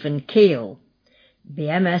an even keel.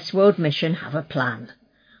 BMS World Mission have a plan.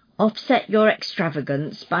 Offset your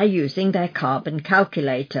extravagance by using their carbon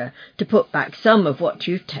calculator to put back some of what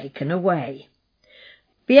you've taken away.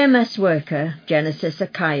 BMS worker Genesis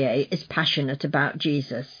Akaye is passionate about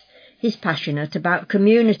Jesus. He's passionate about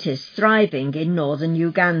communities thriving in northern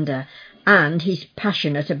Uganda, and he's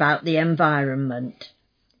passionate about the environment.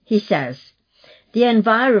 He says, "The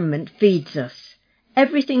environment feeds us.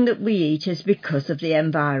 Everything that we eat is because of the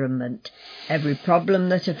environment. Every problem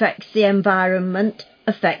that affects the environment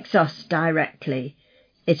affects us directly.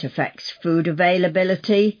 It affects food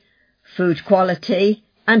availability, food quality,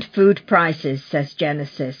 and food prices," says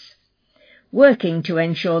Genesis. Working to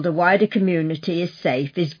ensure the wider community is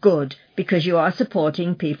safe is good because you are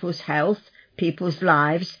supporting people's health, people's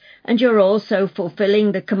lives, and you're also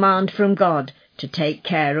fulfilling the command from God to take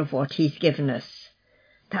care of what He's given us.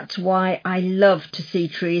 That's why I love to see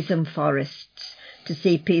trees and forests, to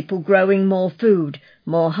see people growing more food,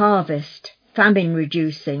 more harvest, famine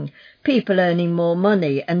reducing, people earning more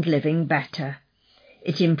money and living better.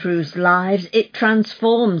 It improves lives, it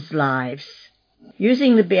transforms lives.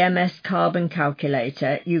 Using the BMS carbon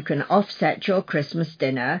calculator, you can offset your Christmas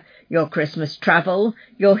dinner, your Christmas travel,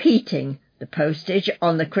 your heating, the postage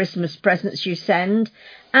on the Christmas presents you send,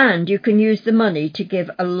 and you can use the money to give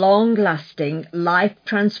a long-lasting,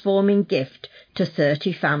 life-transforming gift to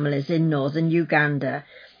 30 families in northern Uganda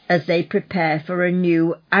as they prepare for a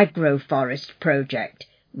new agroforest project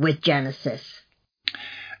with Genesis.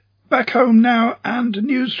 Back home now, and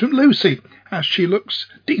news from Lucy as she looks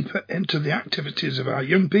deeper into the activities of our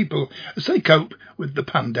young people as they cope with the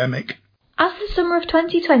pandemic. As the summer of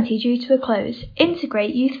 2020 drew to a close,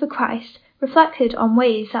 Integrate Youth for Christ reflected on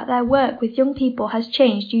ways that their work with young people has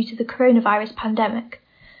changed due to the coronavirus pandemic.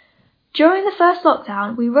 During the first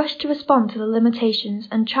lockdown, we rushed to respond to the limitations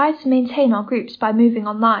and tried to maintain our groups by moving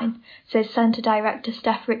online, says Centre Director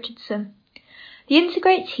Steph Richardson. The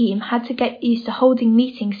Integrate team had to get used to holding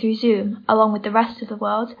meetings through Zoom, along with the rest of the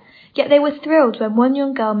world, yet they were thrilled when one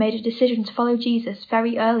young girl made a decision to follow Jesus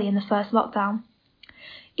very early in the first lockdown.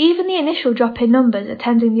 Even the initial drop in numbers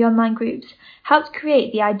attending the online groups helped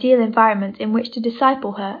create the ideal environment in which to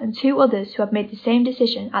disciple her and 2 others who have made the same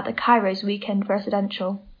decision at the Kairos Weekend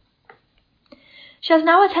Residential. She has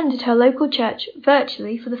now attended her local church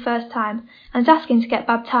virtually for the first time and is asking to get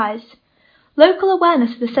baptised. Local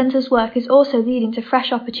awareness of the centre's work is also leading to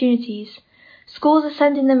fresh opportunities. Schools are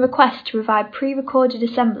sending them requests to provide pre-recorded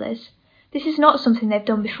assemblies. This is not something they've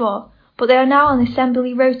done before, but they are now on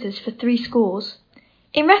assembly rotas for 3 schools.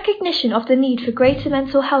 In recognition of the need for greater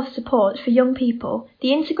mental health support for young people,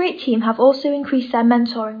 the Integrate team have also increased their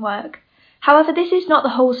mentoring work. However, this is not the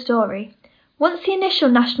whole story. Once the initial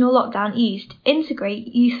national lockdown eased,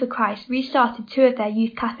 Integrate Youth for Christ restarted 2 of their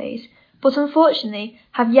youth cafes, but unfortunately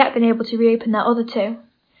have yet been able to reopen their other 2.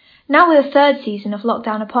 Now with the 3rd season of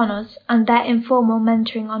lockdown upon us and their informal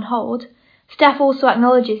mentoring on hold, Steph also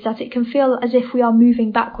acknowledges that it can feel as if we are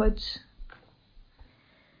moving backwards.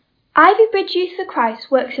 Ivy Bridge Youth for Christ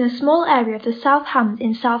works in a small area of the South Hams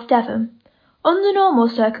in South Devon. Under normal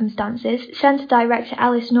circumstances, Centre Director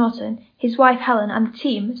Ellis Norton, his wife Helen and the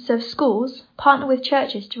team serve schools, partner with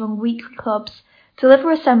churches to run weekly clubs,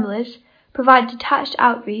 deliver assemblies, provide detached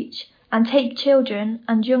outreach, and take children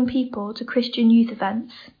and young people to Christian youth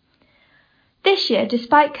events. This year,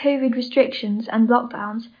 despite COVID restrictions and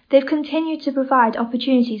lockdowns, they've continued to provide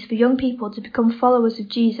opportunities for young people to become followers of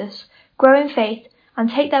Jesus, grow in faith, and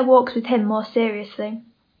take their walks with Him more seriously.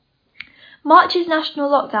 March's national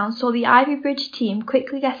lockdown saw the Ivy Bridge team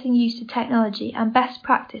quickly getting used to technology and best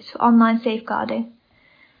practice for online safeguarding.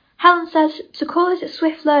 Helen says to call it a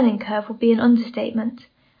swift learning curve would be an understatement.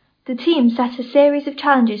 The team set a series of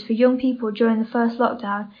challenges for young people during the first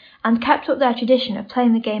lockdown and kept up their tradition of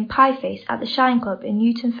playing the game Pie Face at the Shine Club in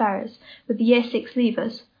Newton Ferrers with the Year 6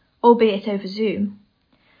 leavers, albeit over Zoom.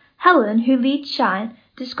 Helen, who leads Shine,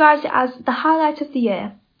 describes it as the highlight of the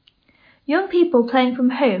year. Young people playing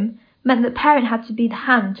from home meant that parents had to be the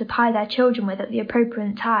hand to pie their children with at the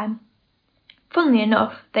appropriate time. Funnily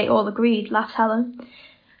enough, they all agreed, laughs Helen.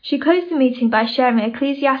 She closed the meeting by sharing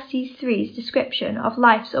Ecclesiastes 3's description of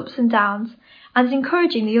life's ups and downs and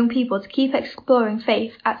encouraging the young people to keep exploring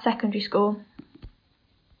faith at secondary school.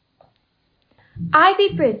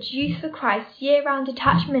 Ivy Bridge Youth for Christ's year-round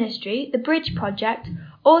attached ministry, the Bridge Project,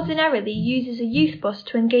 ordinarily uses a youth bus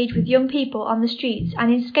to engage with young people on the streets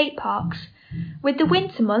and in skate parks. With the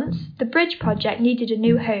winter months, the Bridge Project needed a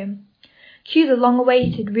new home. Cue the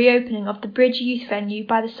long-awaited reopening of the Bridge Youth Venue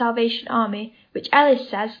by the Salvation Army, which Ellis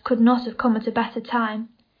says could not have come at a better time.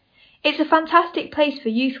 It's a fantastic place for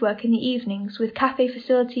youth work in the evenings, with cafe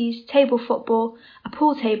facilities, table football, a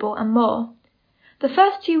pool table and more. The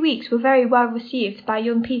first 2 weeks were very well received by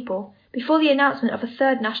young people before the announcement of a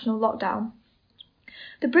third national lockdown.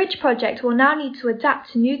 The Bridge Project will now need to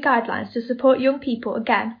adapt to new guidelines to support young people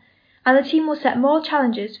again, and the team will set more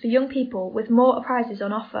challenges for young people with more prizes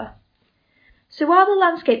on offer. So while the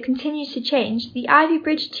landscape continues to change, the Ivy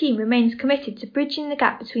Bridge team remains committed to bridging the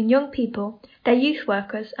gap between young people, their youth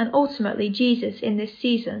workers and ultimately Jesus in this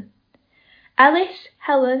season. Ellis,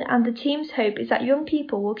 Helen and the team's hope is that young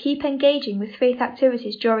people will keep engaging with faith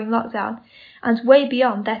activities during lockdown and way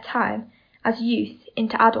beyond their time as youth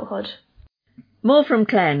into adulthood. More from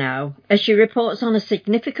Claire now, as she reports on a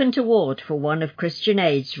significant award for one of Christian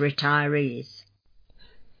Aid's retirees.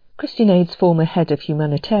 Christian Aid's former head of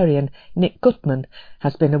humanitarian, Nick Gutman,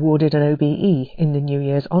 has been awarded an OBE in the New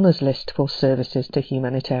Year's Honours List for services to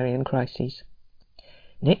humanitarian crises.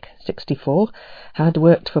 Nick, 64, had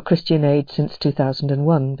worked for Christian Aid since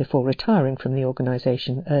 2001 before retiring from the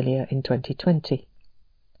organisation earlier in 2020.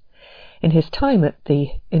 In his time at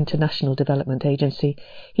the International Development Agency,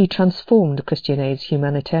 he transformed Christian Aid's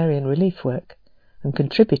humanitarian relief work and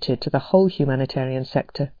contributed to the whole humanitarian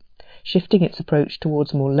sector, shifting its approach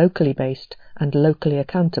towards more locally based and locally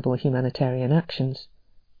accountable humanitarian actions.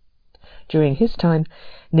 During his time,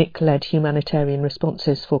 Nick led humanitarian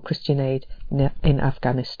responses for Christian Aid in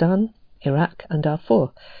Afghanistan, Iraq and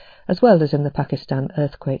Darfur, as well as in the Pakistan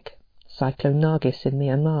earthquake, Cyclone Nargis in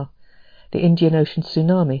Myanmar, the Indian Ocean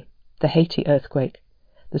tsunami, the Haiti earthquake,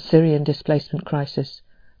 the Syrian displacement crisis,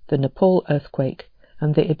 the Nepal earthquake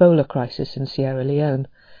and the Ebola crisis in Sierra Leone,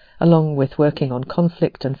 along with working on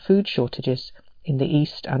conflict and food shortages in the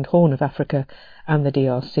East and Horn of Africa and the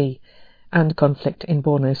DRC, and conflict in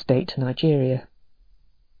Borno State, Nigeria.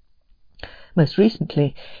 Most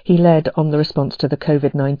recently, he led on the response to the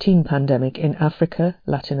COVID-19 pandemic in Africa,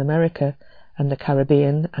 Latin America, and the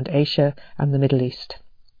Caribbean and Asia and the Middle East,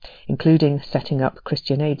 including setting up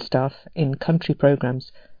Christian Aid staff in country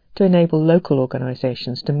programs to enable local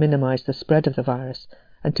organisations to minimise the spread of the virus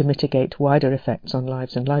and to mitigate wider effects on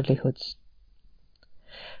lives and livelihoods.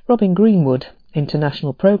 Robin Greenwood,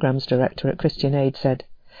 International Programmes Director at Christian Aid, said,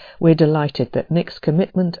 "We're delighted that Nick's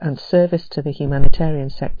commitment and service to the humanitarian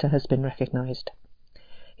sector has been recognised.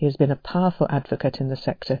 He has been a powerful advocate in the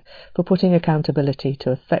sector for putting accountability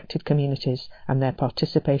to affected communities and their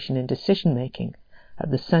participation in decision-making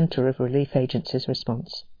at the centre of relief agencies'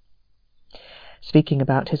 response." Speaking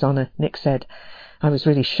about his honour, Nick said, "I was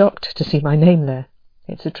really shocked to see my name there.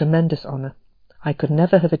 It's a tremendous honour. I could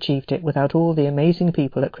never have achieved it without all the amazing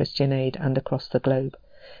people at Christian Aid and across the globe,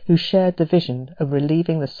 who shared the vision of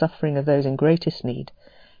relieving the suffering of those in greatest need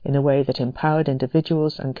in a way that empowered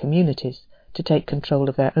individuals and communities to take control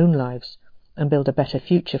of their own lives and build a better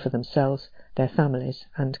future for themselves, their families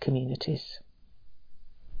and communities."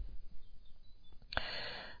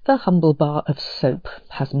 The humble bar of soap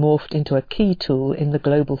has morphed into a key tool in the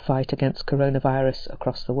global fight against coronavirus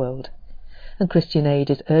across the world, and Christian Aid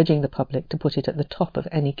is urging the public to put it at the top of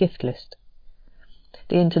any gift list.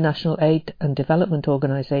 The International Aid and Development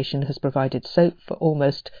Organisation has provided soap for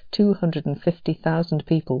almost 250,000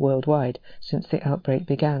 people worldwide since the outbreak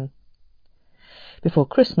began. Before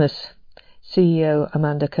Christmas, CEO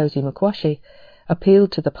Amanda Cozy Mukwashi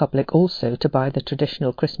appealed to the public also to buy the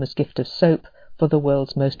traditional Christmas gift of soap for the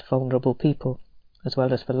world's most vulnerable people, as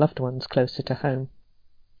well as for loved ones closer to home.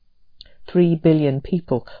 3 billion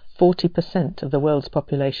people, 40% of the world's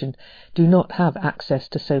population, do not have access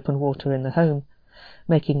to soap and water in the home,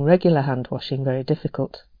 making regular hand washing very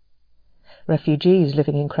difficult. Refugees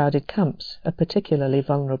living in crowded camps are particularly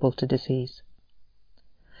vulnerable to disease.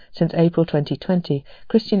 Since April 2020,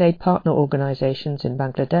 Christian Aid partner organisations in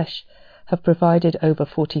Bangladesh have provided over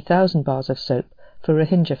 40,000 bars of soap for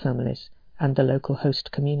Rohingya families and the local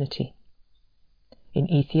host community.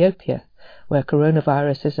 In Ethiopia, where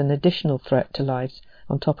coronavirus is an additional threat to lives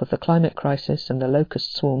on top of the climate crisis and the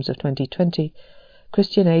locust swarms of 2020,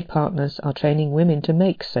 Christian Aid partners are training women to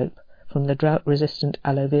make soap from the drought-resistant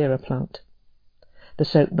aloe vera plant. The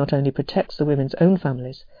soap not only protects the women's own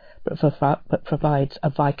families, but provides a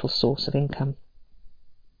vital source of income.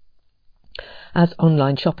 As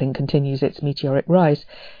online shopping continues its meteoric rise,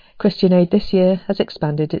 Christian Aid this year has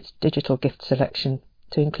expanded its digital gift selection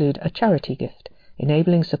to include a charity gift,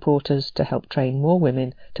 enabling supporters to help train more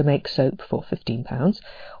women to make soap for £15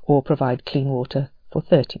 or provide clean water for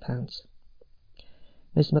 £30.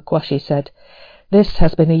 Ms McQuashy said, "This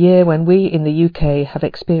has been a year when we in the UK have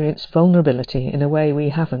experienced vulnerability in a way we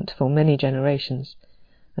haven't for many generations,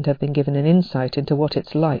 and have been given an insight into what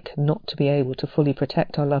it's like not to be able to fully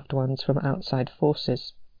protect our loved ones from outside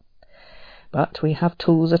forces. But we have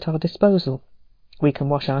tools at our disposal. We can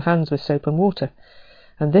wash our hands with soap and water,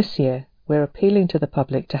 and this year we're appealing to the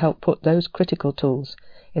public to help put those critical tools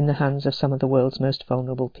in the hands of some of the world's most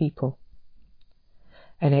vulnerable people."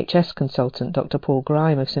 NHS consultant Dr Paul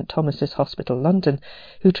Grime of St Thomas's Hospital, London,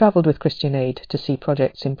 who travelled with Christian Aid to see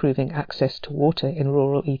projects improving access to water in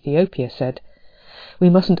rural Ethiopia, said,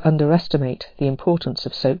 "We mustn't underestimate the importance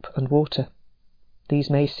of soap and water.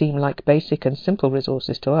 These may seem like basic and simple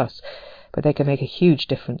resources to us, but they can make a huge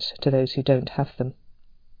difference to those who don't have them.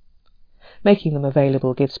 Making them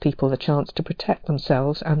available gives people the chance to protect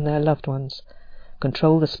themselves and their loved ones,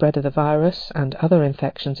 control the spread of the virus and other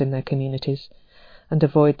infections in their communities, and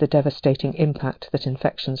avoid the devastating impact that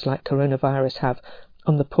infections like coronavirus have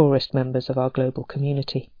on the poorest members of our global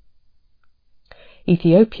community."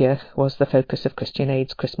 Ethiopia was the focus of Christian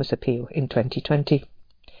Aid's Christmas appeal in 2020.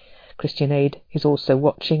 Christian Aid is also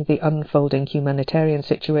watching the unfolding humanitarian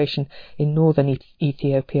situation in northern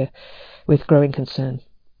Ethiopia with growing concern.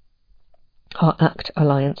 Our ACT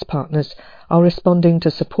Alliance partners are responding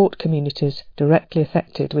to support communities directly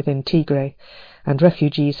affected within Tigray and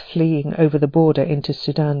refugees fleeing over the border into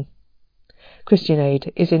Sudan. Christian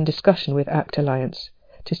Aid is in discussion with ACT Alliance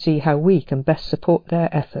to see how we can best support their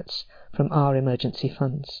efforts from our emergency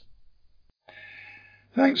funds.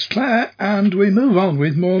 Thanks, Claire, and we move on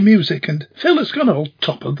with more music, and Phil has got all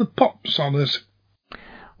top of the pops on us.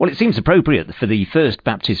 Well, it seems appropriate for the first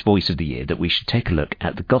Baptist Voice of the Year that we should take a look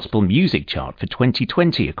at the Gospel Music Chart for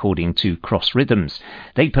 2020 according to Cross Rhythms.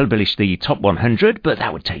 They published the Top 100, but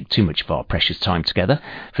that would take too much of our precious time together.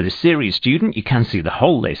 For the serious student, you can see the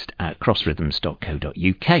whole list at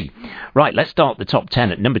crossrhythms.co.uk. Right, let's start the top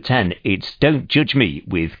 10. At number 10, it's Don't Judge Me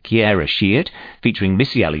with Kiera Sheard, featuring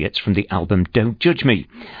Missy Elliott from the album Don't Judge Me.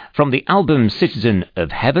 From the album Citizen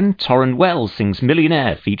of Heaven, Torrin Wells sings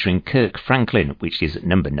Millionaire, featuring Kirk Franklin, which is at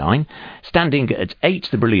number 9. Standing at 8,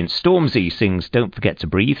 the brilliant Stormzy sings Don't Forget to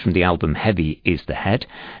Breathe from the album Heavy is the Head.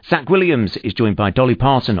 Zach Williams is joined by Dolly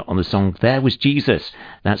Parton on the song There Was Jesus.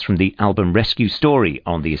 That's from the album Rescue Story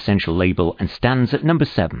on the Essential label and stands at number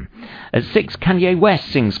 7. At 6, Kanye West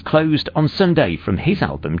sings Closed on Sunday from his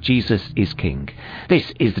album Jesus is King.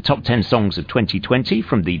 This is the top 10 songs of 2020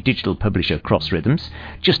 from the digital publisher Cross Rhythms.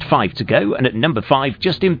 Just 5 to go, and at number 5,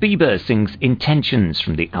 Justin Bieber sings Intentions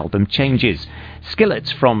from the album Changes.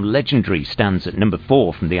 Skillet from Legendary stands at number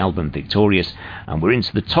 4 from the album Victorious, and we're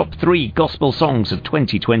into the top 3 gospel songs of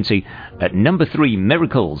 2020. At number 3,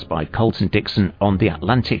 Miracles by Colton Dixon on the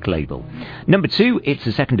Atlantic label. Number 2, it's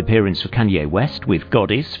a second appearance for Kanye West with God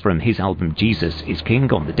Is from his album Jesus is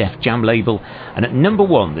King on the Def Jam label. And at number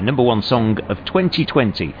 1, the number 1 song of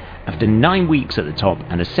 2020, after 9 weeks at the top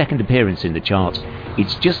and a second appearance in the chart,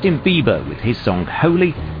 it's Justin Bieber with his song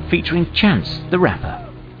Holy, featuring Chance the Rapper.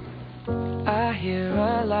 I hear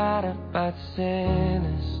a lot about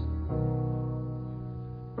sinners.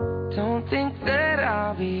 Don't think that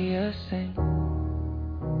I'll be a saint,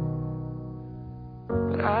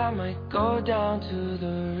 but I might go down to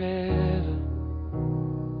the river.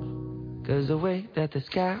 'Cause the way that the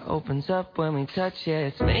sky opens up when we touch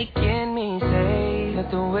it, it's making me say that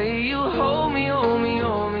the way you hold me, hold me,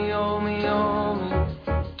 hold me, hold me, hold me,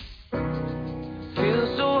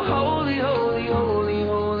 feels so holy, holy, holy,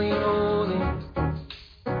 holy, holy.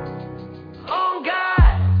 Oh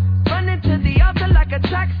God, running to the altar like a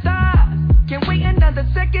track star, can't wait another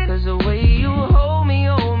second. 'Cause the way you hold me,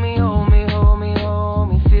 hold me, hold me, hold me, hold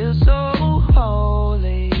me, feels so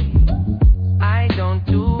holy. I don't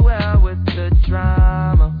do well with the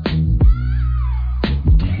drama,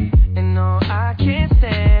 and no, I can't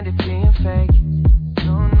stand it being fake.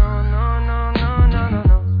 No, no, no, no, no, no, no,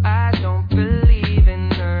 no. I don't believe in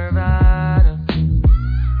Nirvana,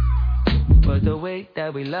 but the way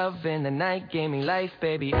that we love in the night gave me life,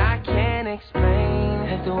 baby. I can't explain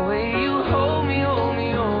it. The way you hold me, hold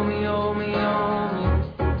me, hold me, hold me, hold me,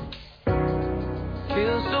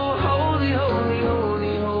 feels so holy, holy,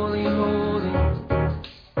 holy, holy, holy.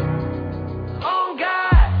 Oh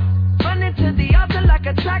God, running to the altar like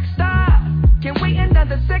a track star, can't wait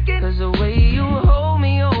another second. 'Cause the way you hold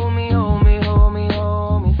me, hold me, hold me, hold me,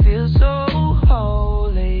 hold me, feels so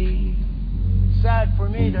holy. Sad for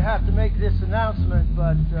me to to have to make this announcement,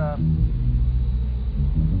 but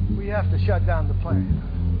we have to shut down the plant.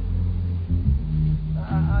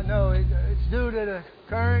 I know it's due to the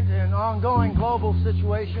current and ongoing global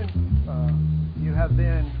situation. You have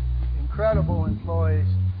been incredible employees,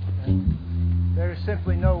 and there is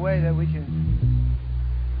simply no way that we can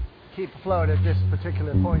keep afloat at this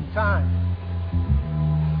particular point in time.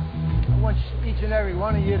 I want each and every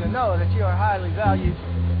one of you to know that you are highly valued.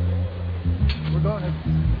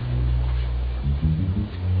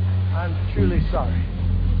 I'm truly sorry.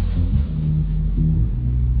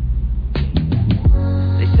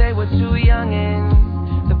 They say we're too young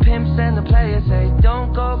and the pimps and the players say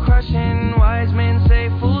don't go crushing. Wise men say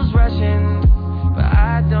fools rushing, but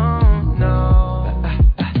I don't know.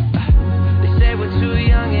 They say we're too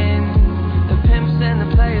young and the pimps and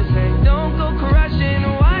the players say don't go crushing.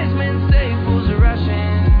 Wise men say fools are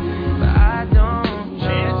rushing, but I don't know.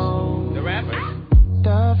 Chance, the rapper.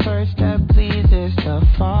 The first step pleases the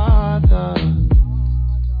Father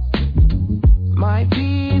might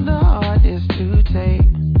be the hardest to take.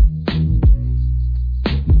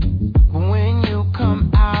 When you come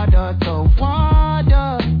out of the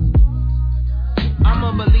water, I'm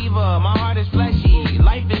a believer, my heart is fleshy.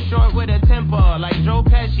 Life is short with a temper, like Joe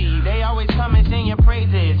Pesci. They always come and sing your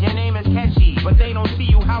praises, your name is catchy, but they don't see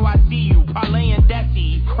you how I see you. Parlay and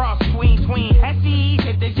Desi, cross tween, Hesse.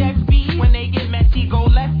 Hit the jet speed, when they get messy, go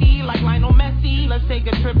lefty, like Lionel Messi. Let's take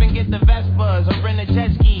a trip and get the Vespas, or rent a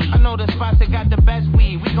jet ski. I know the spots that got the best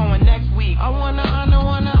weed, we going next week. I wanna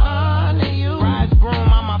honor you. Rise broom,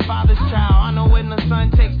 I'm my father's child. I know when the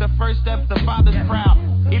son takes the first step, the father's proud.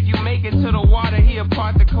 If you make it to the water, he'll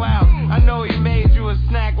part the clouds. I know he made you a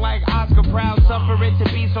snack like Oscar Proud. Suffer it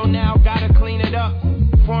to be, so now gotta clean it up.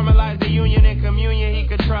 Formalize the union and communion he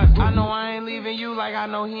could trust. I know I ain't leaving you like I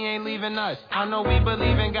know he ain't leaving us. I know we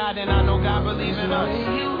believe in God and I know God believes in us.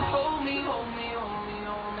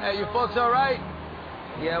 Hey, you folks all right?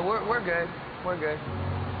 Yeah, we're good. We're good.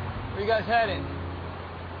 Where you guys heading?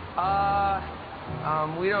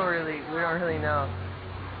 We don't really know.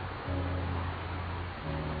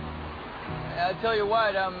 I'll tell you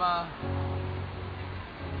what, I'm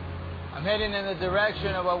heading in the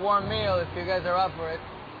direction of a warm meal if you guys are up for it.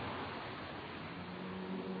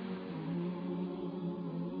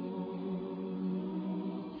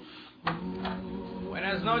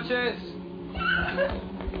 Buenas noches.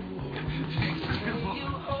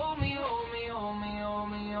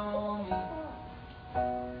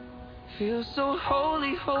 Feel so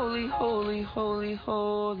holy, holy, holy, holy,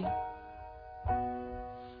 holy.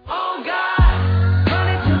 Oh God,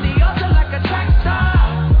 running to the altar like a track star.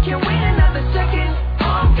 Can't wait another second.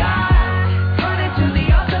 Oh God, running to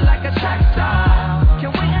the altar like a track star.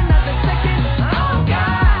 Can't wait another second. Oh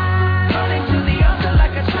God, running to the altar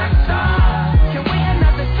like a track star. Can't wait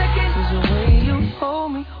another second. 'Cause the way you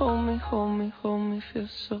hold me, hold me, hold me, hold me, feel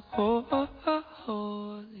so holy.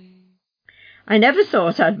 I never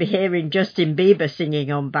thought I'd be hearing Justin Bieber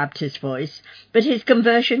singing on Baptist Voice, but his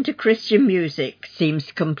conversion to Christian music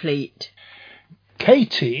seems complete.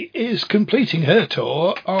 Katie is completing her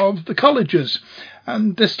tour of the colleges,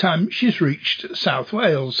 and this time she's reached South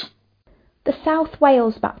Wales. The South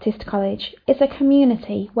Wales Baptist College is a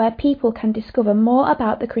community where people can discover more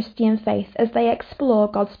about the Christian faith as they explore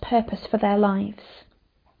God's purpose for their lives.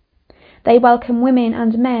 They welcome women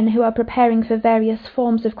and men who are preparing for various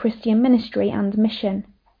forms of Christian ministry and mission.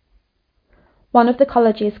 One of the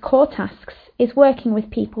college's core tasks is working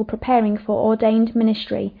with people preparing for ordained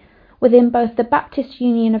ministry within both the Baptist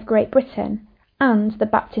Union of Great Britain and the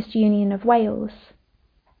Baptist Union of Wales.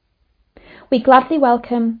 We gladly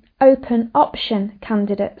welcome open option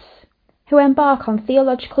candidates who embark on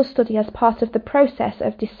theological study as part of the process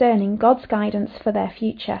of discerning God's guidance for their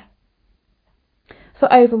future. For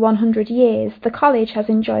over 100 years, the college has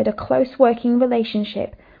enjoyed a close working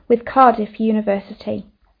relationship with Cardiff University.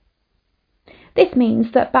 This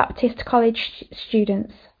means that Baptist College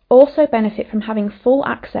students also benefit from having full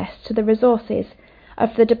access to the resources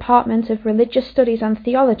of the Department of Religious Studies and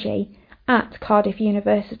Theology at Cardiff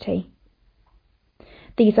University.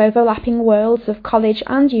 These overlapping worlds of college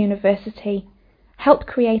and university help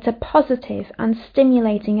create a positive and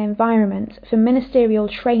stimulating environment for ministerial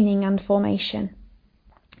training and formation.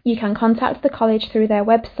 You can contact the college through their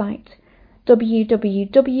website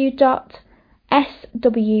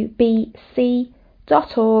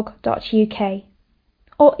www.swbc.org.uk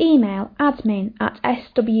or email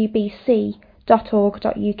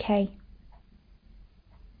admin@swbc.org.uk.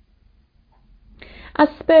 As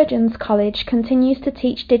Spurgeon's College continues to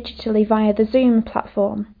teach digitally via the Zoom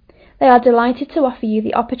platform, they are delighted to offer you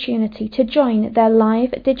the opportunity to join their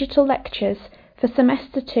live digital lectures for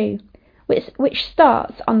Semester 2, which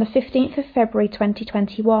starts on the 15th of February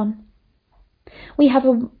 2021. We have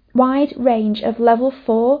a wide range of Level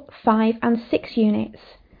 4, 5 and 6 units,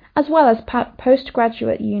 as well as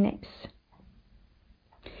postgraduate units.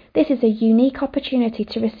 This is a unique opportunity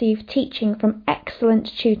to receive teaching from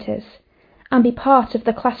excellent tutors and be part of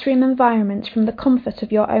the classroom environment from the comfort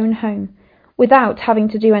of your own home without having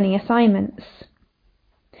to do any assignments.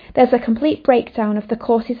 There's a complete breakdown of the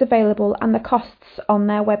courses available and the costs on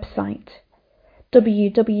their website,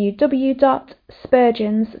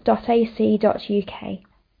 www.spurgeons.ac.uk.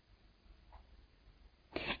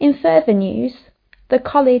 In further news, the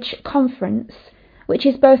College Conference, which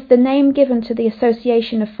is both the name given to the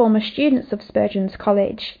Association of Former Students of Spurgeons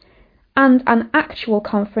College and an actual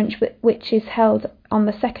conference which is held on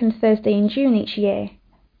the second Thursday in June each year.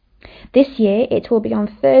 This year it will be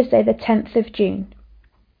on Thursday the 10th of June.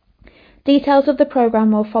 Details of the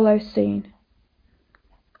programme will follow soon.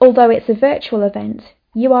 Although it's a virtual event,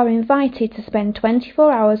 you are invited to spend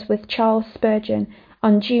 24 hours with Charles Spurgeon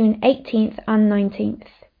on June 18th and 19th.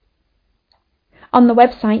 On the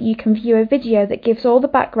website you can view a video that gives all the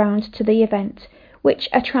background to the event, which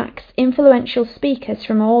attracts influential speakers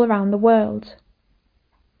from all around the world.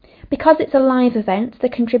 Because it's a live event, the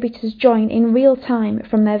contributors join in real time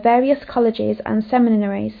from their various colleges and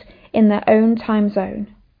seminaries in their own time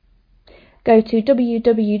zone. Go to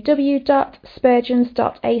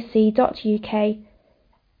www.spurgeons.ac.uk.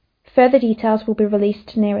 Further details will be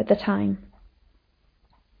released nearer the time.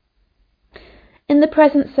 In the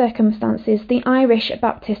present circumstances, the Irish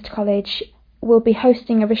Baptist College will be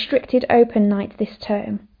hosting a restricted open night this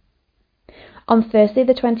term. On Thursday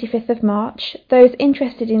the 25th of March, those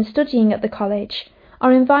interested in studying at the college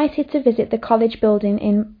are invited to visit the college building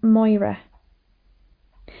in Moira.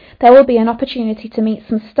 There will be an opportunity to meet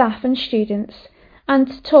some staff and students and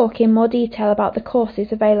to talk in more detail about the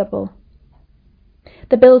courses available.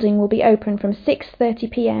 The building will be open from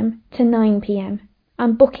 6:30 p.m. to 9 p.m.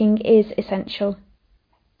 and booking is essential.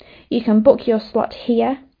 You can book your slot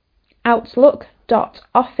here,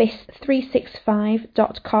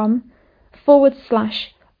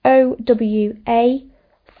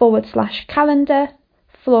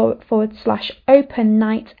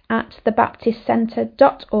 night at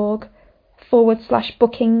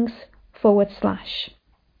thebaptistcentre.org/bookings/.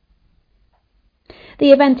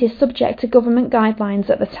 The event is subject to government guidelines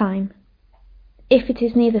at the time. If it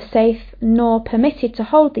is neither safe nor permitted to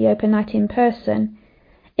hold the open night in person,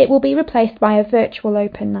 it will be replaced by a virtual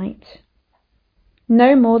open night.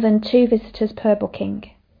 No more than 2 visitors per booking.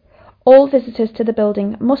 All visitors to the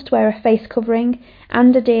building must wear a face covering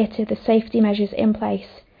and adhere to the safety measures in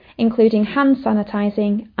place, including hand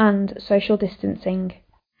sanitising and social distancing.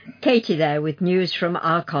 Katie there with news from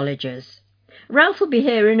our colleges. Ralph will be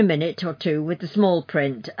here in a minute or two with the small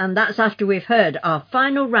print, and that's after we've heard our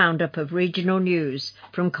final roundup of regional news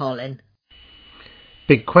from Colin.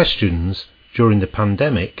 Big Questions during the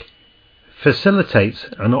pandemic facilitates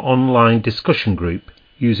an online discussion group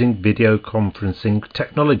using video conferencing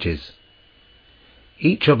technologies.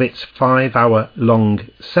 Each of its 5-hour-long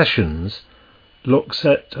sessions looks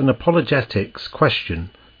at an apologetics question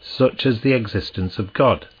such as the existence of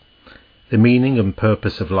God, the meaning and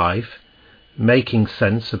purpose of life, making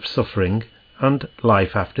sense of suffering, and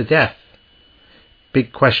life after death.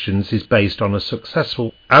 Big Questions is based on a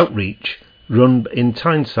successful outreach run in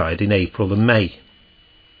Tyneside in April and May.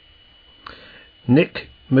 Nick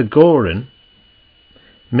McGoran,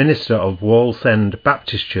 minister of Wallsend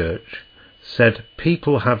Baptist Church, said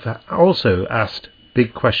people have also asked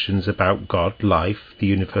big questions about God, life, the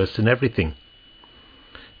universe and everything.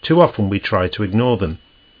 Too often we try to ignore them,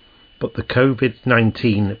 but the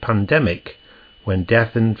COVID-19 pandemic, when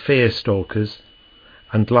death and fear stalk us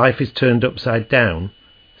and life is turned upside down,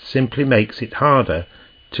 simply makes it harder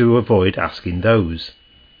to avoid asking those.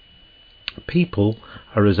 People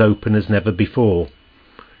are as open as never before.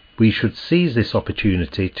 We should seize this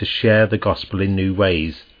opportunity to share the gospel in new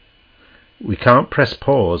ways. We can't press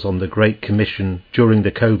pause on the Great Commission during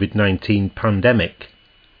the COVID-19 pandemic.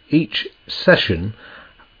 Each session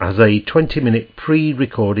has a 20-minute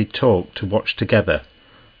pre-recorded talk to watch together,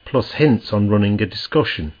 plus hints on running a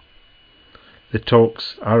discussion. The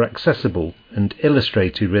talks are accessible and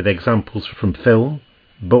illustrated with examples from film,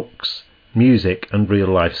 books, music and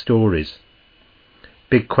real-life stories.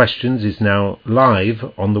 Big Questions is now live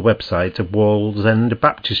on the website of Wallsend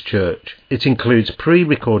Baptist Church. It includes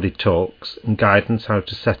pre-recorded talks and guidance how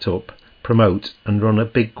to set up, promote and run a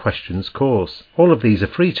Big Questions course. All of these are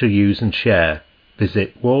free to use and share.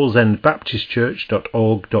 Visit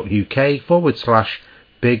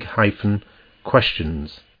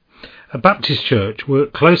wallsendbaptistchurch.org.uk/big-questions. A Baptist church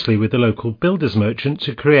worked closely with the local builder's merchant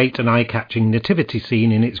to create an eye-catching nativity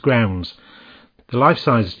scene in its grounds. The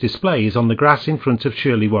life-size display is on the grass in front of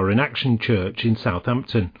Shirley Warren Action Church in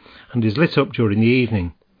Southampton and is lit up during the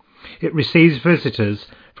evening. It receives visitors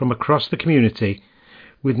from across the community,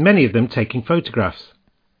 with many of them taking photographs.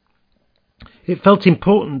 It felt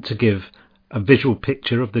important to give a visual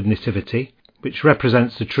picture of the Nativity, which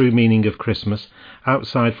represents the true meaning of Christmas,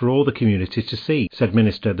 outside for all the community to see, said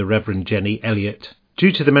Minister the Reverend Jenny Elliott.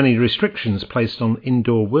 Due to the many restrictions placed on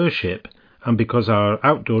indoor worship, and because our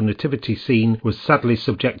outdoor nativity scene was sadly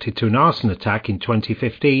subjected to an arson attack in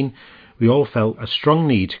 2015, we all felt a strong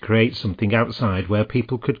need to create something outside where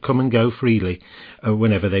people could come and go freely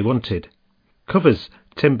whenever they wanted. Covers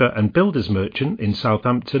Timber and Builders Merchant in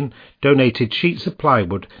Southampton donated sheets of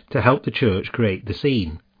plywood to help the church create the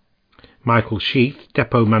scene. Michael Sheath,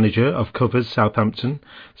 depot manager of Covers Southampton,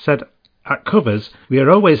 said, "At Covers, we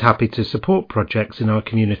are always happy to support projects in our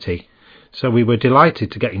community, so we were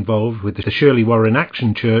delighted to get involved with the Shirley Warren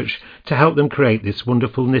Action Church to help them create this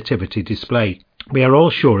wonderful nativity display. We are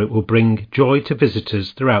all sure it will bring joy to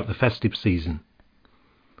visitors throughout the festive season."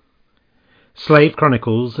 Slave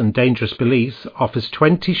Chronicles and Dangerous Beliefs offers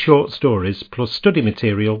 20 short stories plus study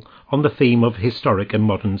material on the theme of historic and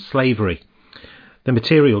modern slavery. The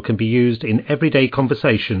material can be used in everyday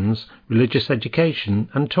conversations, religious education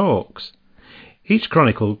and talks. Each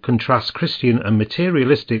chronicle contrasts Christian and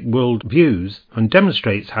materialistic world views and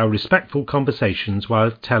demonstrates how respectful conversations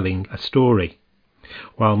while telling a story.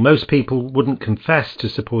 While most people wouldn't confess to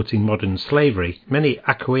supporting modern slavery, many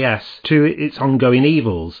acquiesce to its ongoing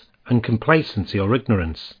evils and complacency or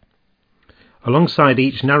ignorance. Alongside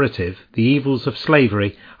each narrative, the evils of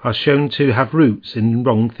slavery are shown to have roots in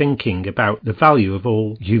wrong thinking about the value of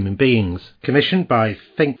all human beings. Commissioned by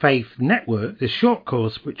Think Faith Network, this short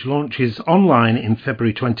course, which launches online in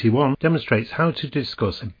February 21, demonstrates how to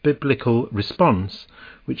discuss a biblical response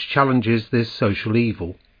which challenges this social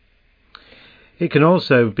evil. It can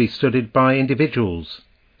also be studied by individuals,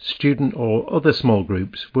 student or other small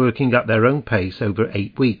groups working at their own pace over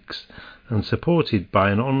 8 weeks, and supported by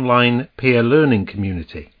an online peer learning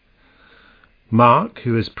community. Mark,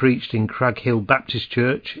 who has preached in Craghill Baptist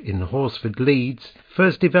Church in Horsford, Leeds,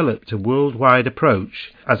 first developed a worldwide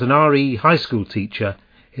approach as an RE high school teacher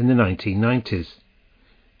in the 1990s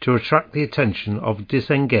to attract the attention of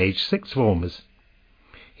disengaged sixth formers.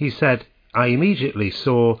 He said, "I immediately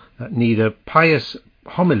saw that neither pious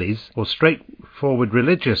homilies or straightforward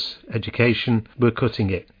religious education were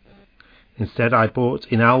cutting it. Instead, I bought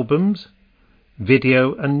in albums,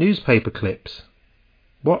 video and newspaper clips.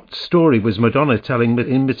 What story was Madonna telling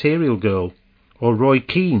in Material Girl, or Roy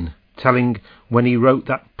Keane telling when he wrote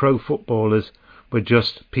that pro footballers were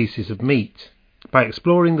just pieces of meat? By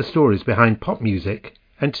exploring the stories behind pop music,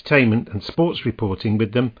 entertainment and sports reporting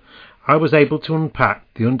with them, I was able to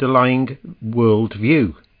unpack the underlying world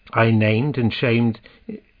view. I named and shamed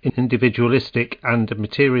an individualistic and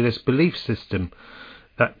materialist belief system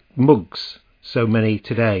that mugs so many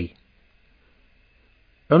today.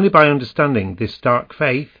 Only by understanding this dark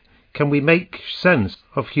faith can we make sense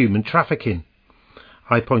of human trafficking.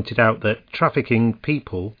 I pointed out that trafficking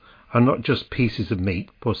people are not just pieces of meat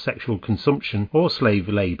for sexual consumption or slave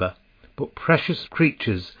labour, but precious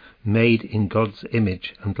creatures made in God's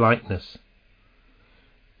image and likeness.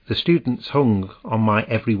 The students hung on my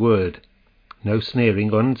every word, no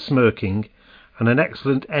sneering or smirking, and an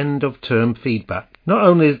excellent end-of-term feedback. Not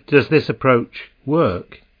only does this approach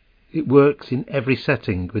work, it works in every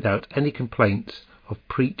setting without any complaints of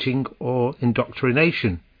preaching or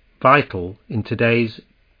indoctrination, vital in today's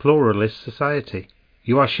pluralist society.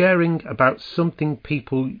 You are sharing about something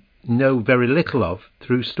people know very little of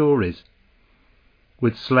through stories.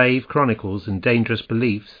 With Slave Chronicles and Dangerous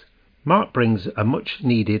Beliefs, Mark brings a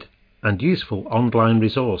much-needed and useful online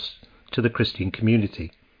resource to the Christian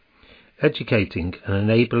community, educating and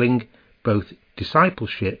enabling both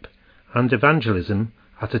discipleship and evangelism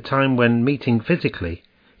at a time when meeting physically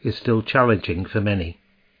is still challenging for many.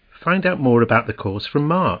 Find out more about the course from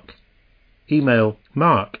Mark. Email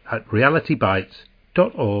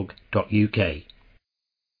mark@realitybites.org.uk.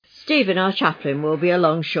 Stephen, our chaplain, will be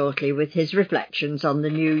along shortly with his reflections on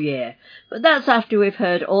the new year, but that's after we've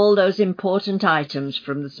heard all those important items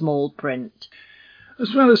from the small print.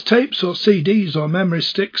 As well as tapes or CDs or memory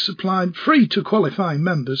sticks supplied free to qualifying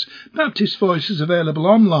members, Baptist Voice is available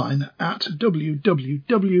online at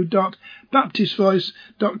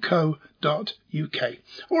www.baptistvoice.co.uk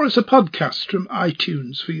or as a podcast from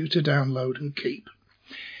iTunes for you to download and keep.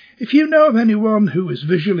 If you know of anyone who is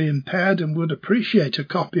visually impaired and would appreciate a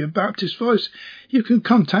copy of Baptist Voice, you can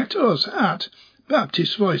contact us at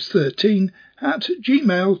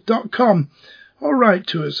baptistvoice13@gmail.com, or write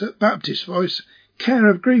to us at Baptist Voice, care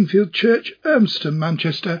of Greenfield Church, Urmston,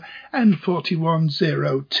 Manchester,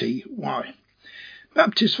 N410TY.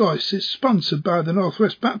 Baptist Voice is sponsored by the North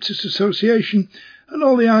West Baptist Association, and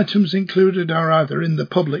all the items included are either in the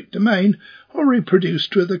public domain or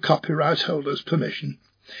reproduced with the copyright holder's permission.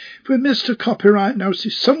 If we missed a copyright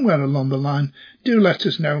notice somewhere along the line, do let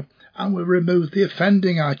us know, and we'll remove the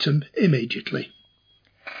offending item immediately.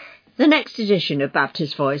 The next edition of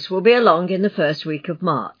Baptist Voice will be along in the first week of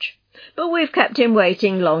March, but we've kept him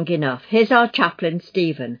waiting long enough. Here's our chaplain,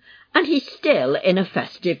 Stephen, and he's still in a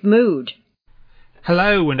festive mood.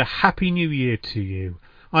 Hello and a Happy New Year to you.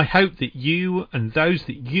 I hope that you and those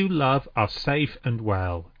that you love are safe and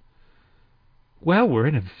well. Well, we're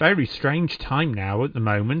in a very strange time now at the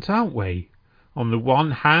moment, aren't we? On the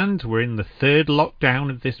one hand, we're in the third lockdown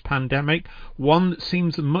of this pandemic, one that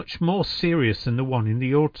seems much more serious than the one in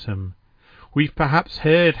the autumn. We've perhaps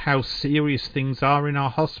heard how serious things are in our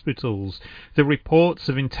hospitals, the reports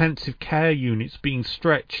of intensive care units being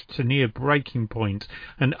stretched to near breaking point,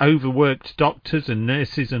 and overworked doctors and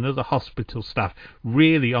nurses and other hospital staff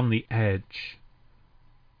really on the edge.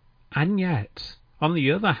 And yet, on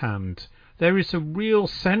the other hand, there is a real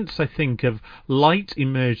sense, I think, of light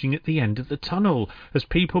emerging at the end of the tunnel as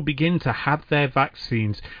people begin to have their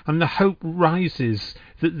vaccines, and the hope rises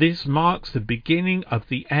that this marks the beginning of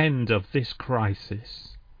the end of this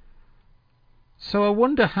crisis. So I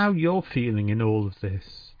wonder how you're feeling in all of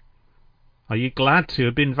this. Are you glad to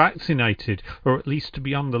have been vaccinated, or at least to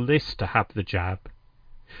be on the list to have the jab?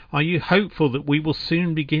 Are you hopeful that we will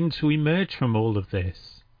soon begin to emerge from all of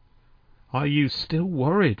this? Are you still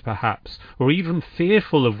worried, perhaps, or even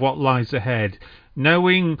fearful of what lies ahead,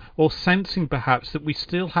 knowing or sensing perhaps that we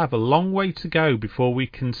still have a long way to go before we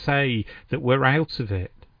can say that we're out of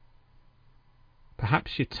it?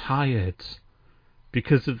 Perhaps you're tired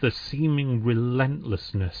because of the seeming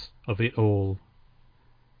relentlessness of it all.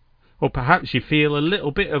 Or perhaps you feel a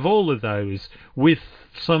little bit of all of those, with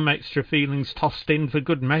some extra feelings tossed in for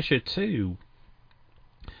good measure too.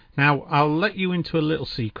 Now, I'll let you into a little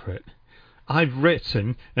secret. I've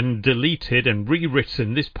written and deleted and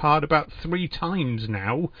rewritten this part about 3 times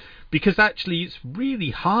now, because actually it's really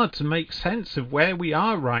hard to make sense of where we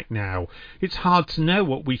are right now. It's hard to know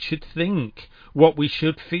what we should think, what we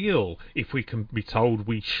should feel, if we can be told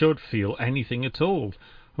we should feel anything at all,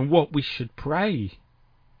 and what we should pray.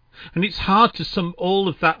 And it's hard to sum all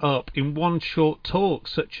of that up in one short talk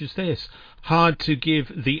such as this, hard to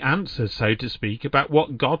give the answer, so to speak, about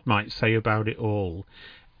what God might say about it all.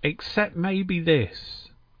 Except maybe this.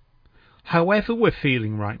 However we're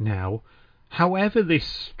feeling right now, however this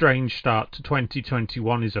strange start to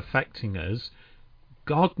 2021 is affecting us,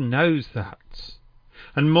 God knows that.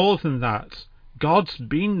 And more than that, God's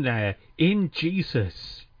been there in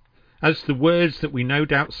Jesus. As the words that we no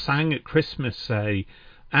doubt sang at Christmas say,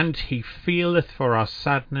 "And he feeleth for our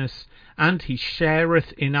sadness, and he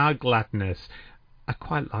shareth in our gladness." I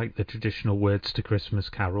quite like the traditional words to Christmas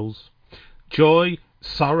carols. Joy,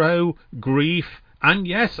 sorrow, grief, and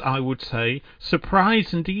yes, I would say,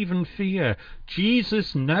 surprise and even fear.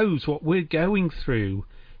 Jesus knows what we're going through.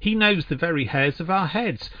 He knows the very hairs of our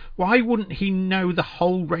heads. Why wouldn't he know the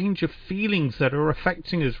whole range of feelings that are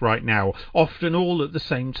affecting us right now, often all at the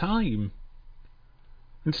same time?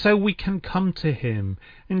 And so we can come to him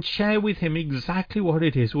and share with him exactly what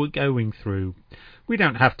it is we're going through. We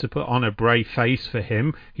don't have to put on a brave face for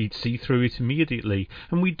him, he'd see through it immediately.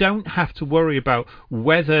 And we don't have to worry about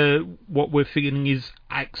whether what we're feeling is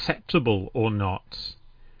acceptable or not.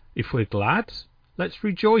 If we're glad, let's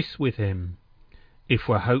rejoice with him. If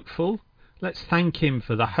we're hopeful, let's thank him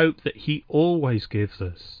for the hope that he always gives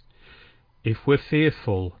us. If we're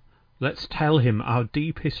fearful, let's tell him our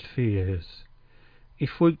deepest fears.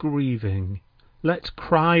 If we're grieving, let's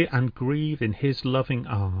cry and grieve in his loving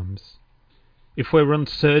arms. If we're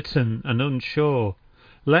uncertain and unsure,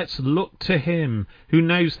 let's look to him who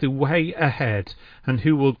knows the way ahead and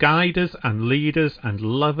who will guide us and lead us and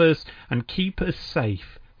love us and keep us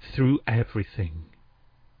safe through everything.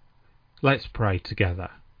 Let's pray together.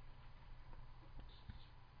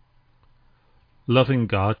 Loving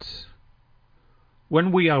God,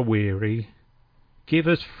 when we are weary, give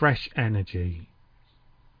us fresh energy.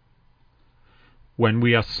 When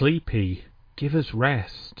we are sleepy, give us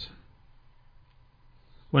rest.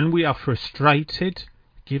 When we are frustrated,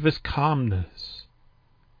 give us calmness.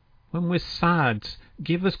 When we're sad,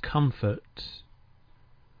 give us comfort.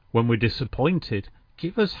 When we're disappointed,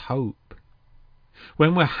 give us hope.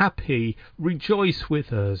 When we're happy, rejoice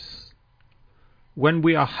with us. When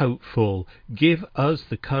we are hopeful, give us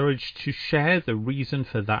the courage to share the reason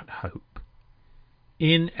for that hope.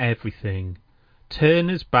 In everything, turn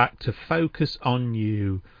us back to focus on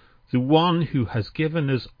you, the one who has given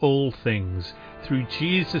us all things, through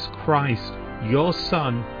Jesus Christ, your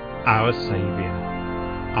Son, our Saviour.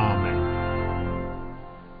 Amen.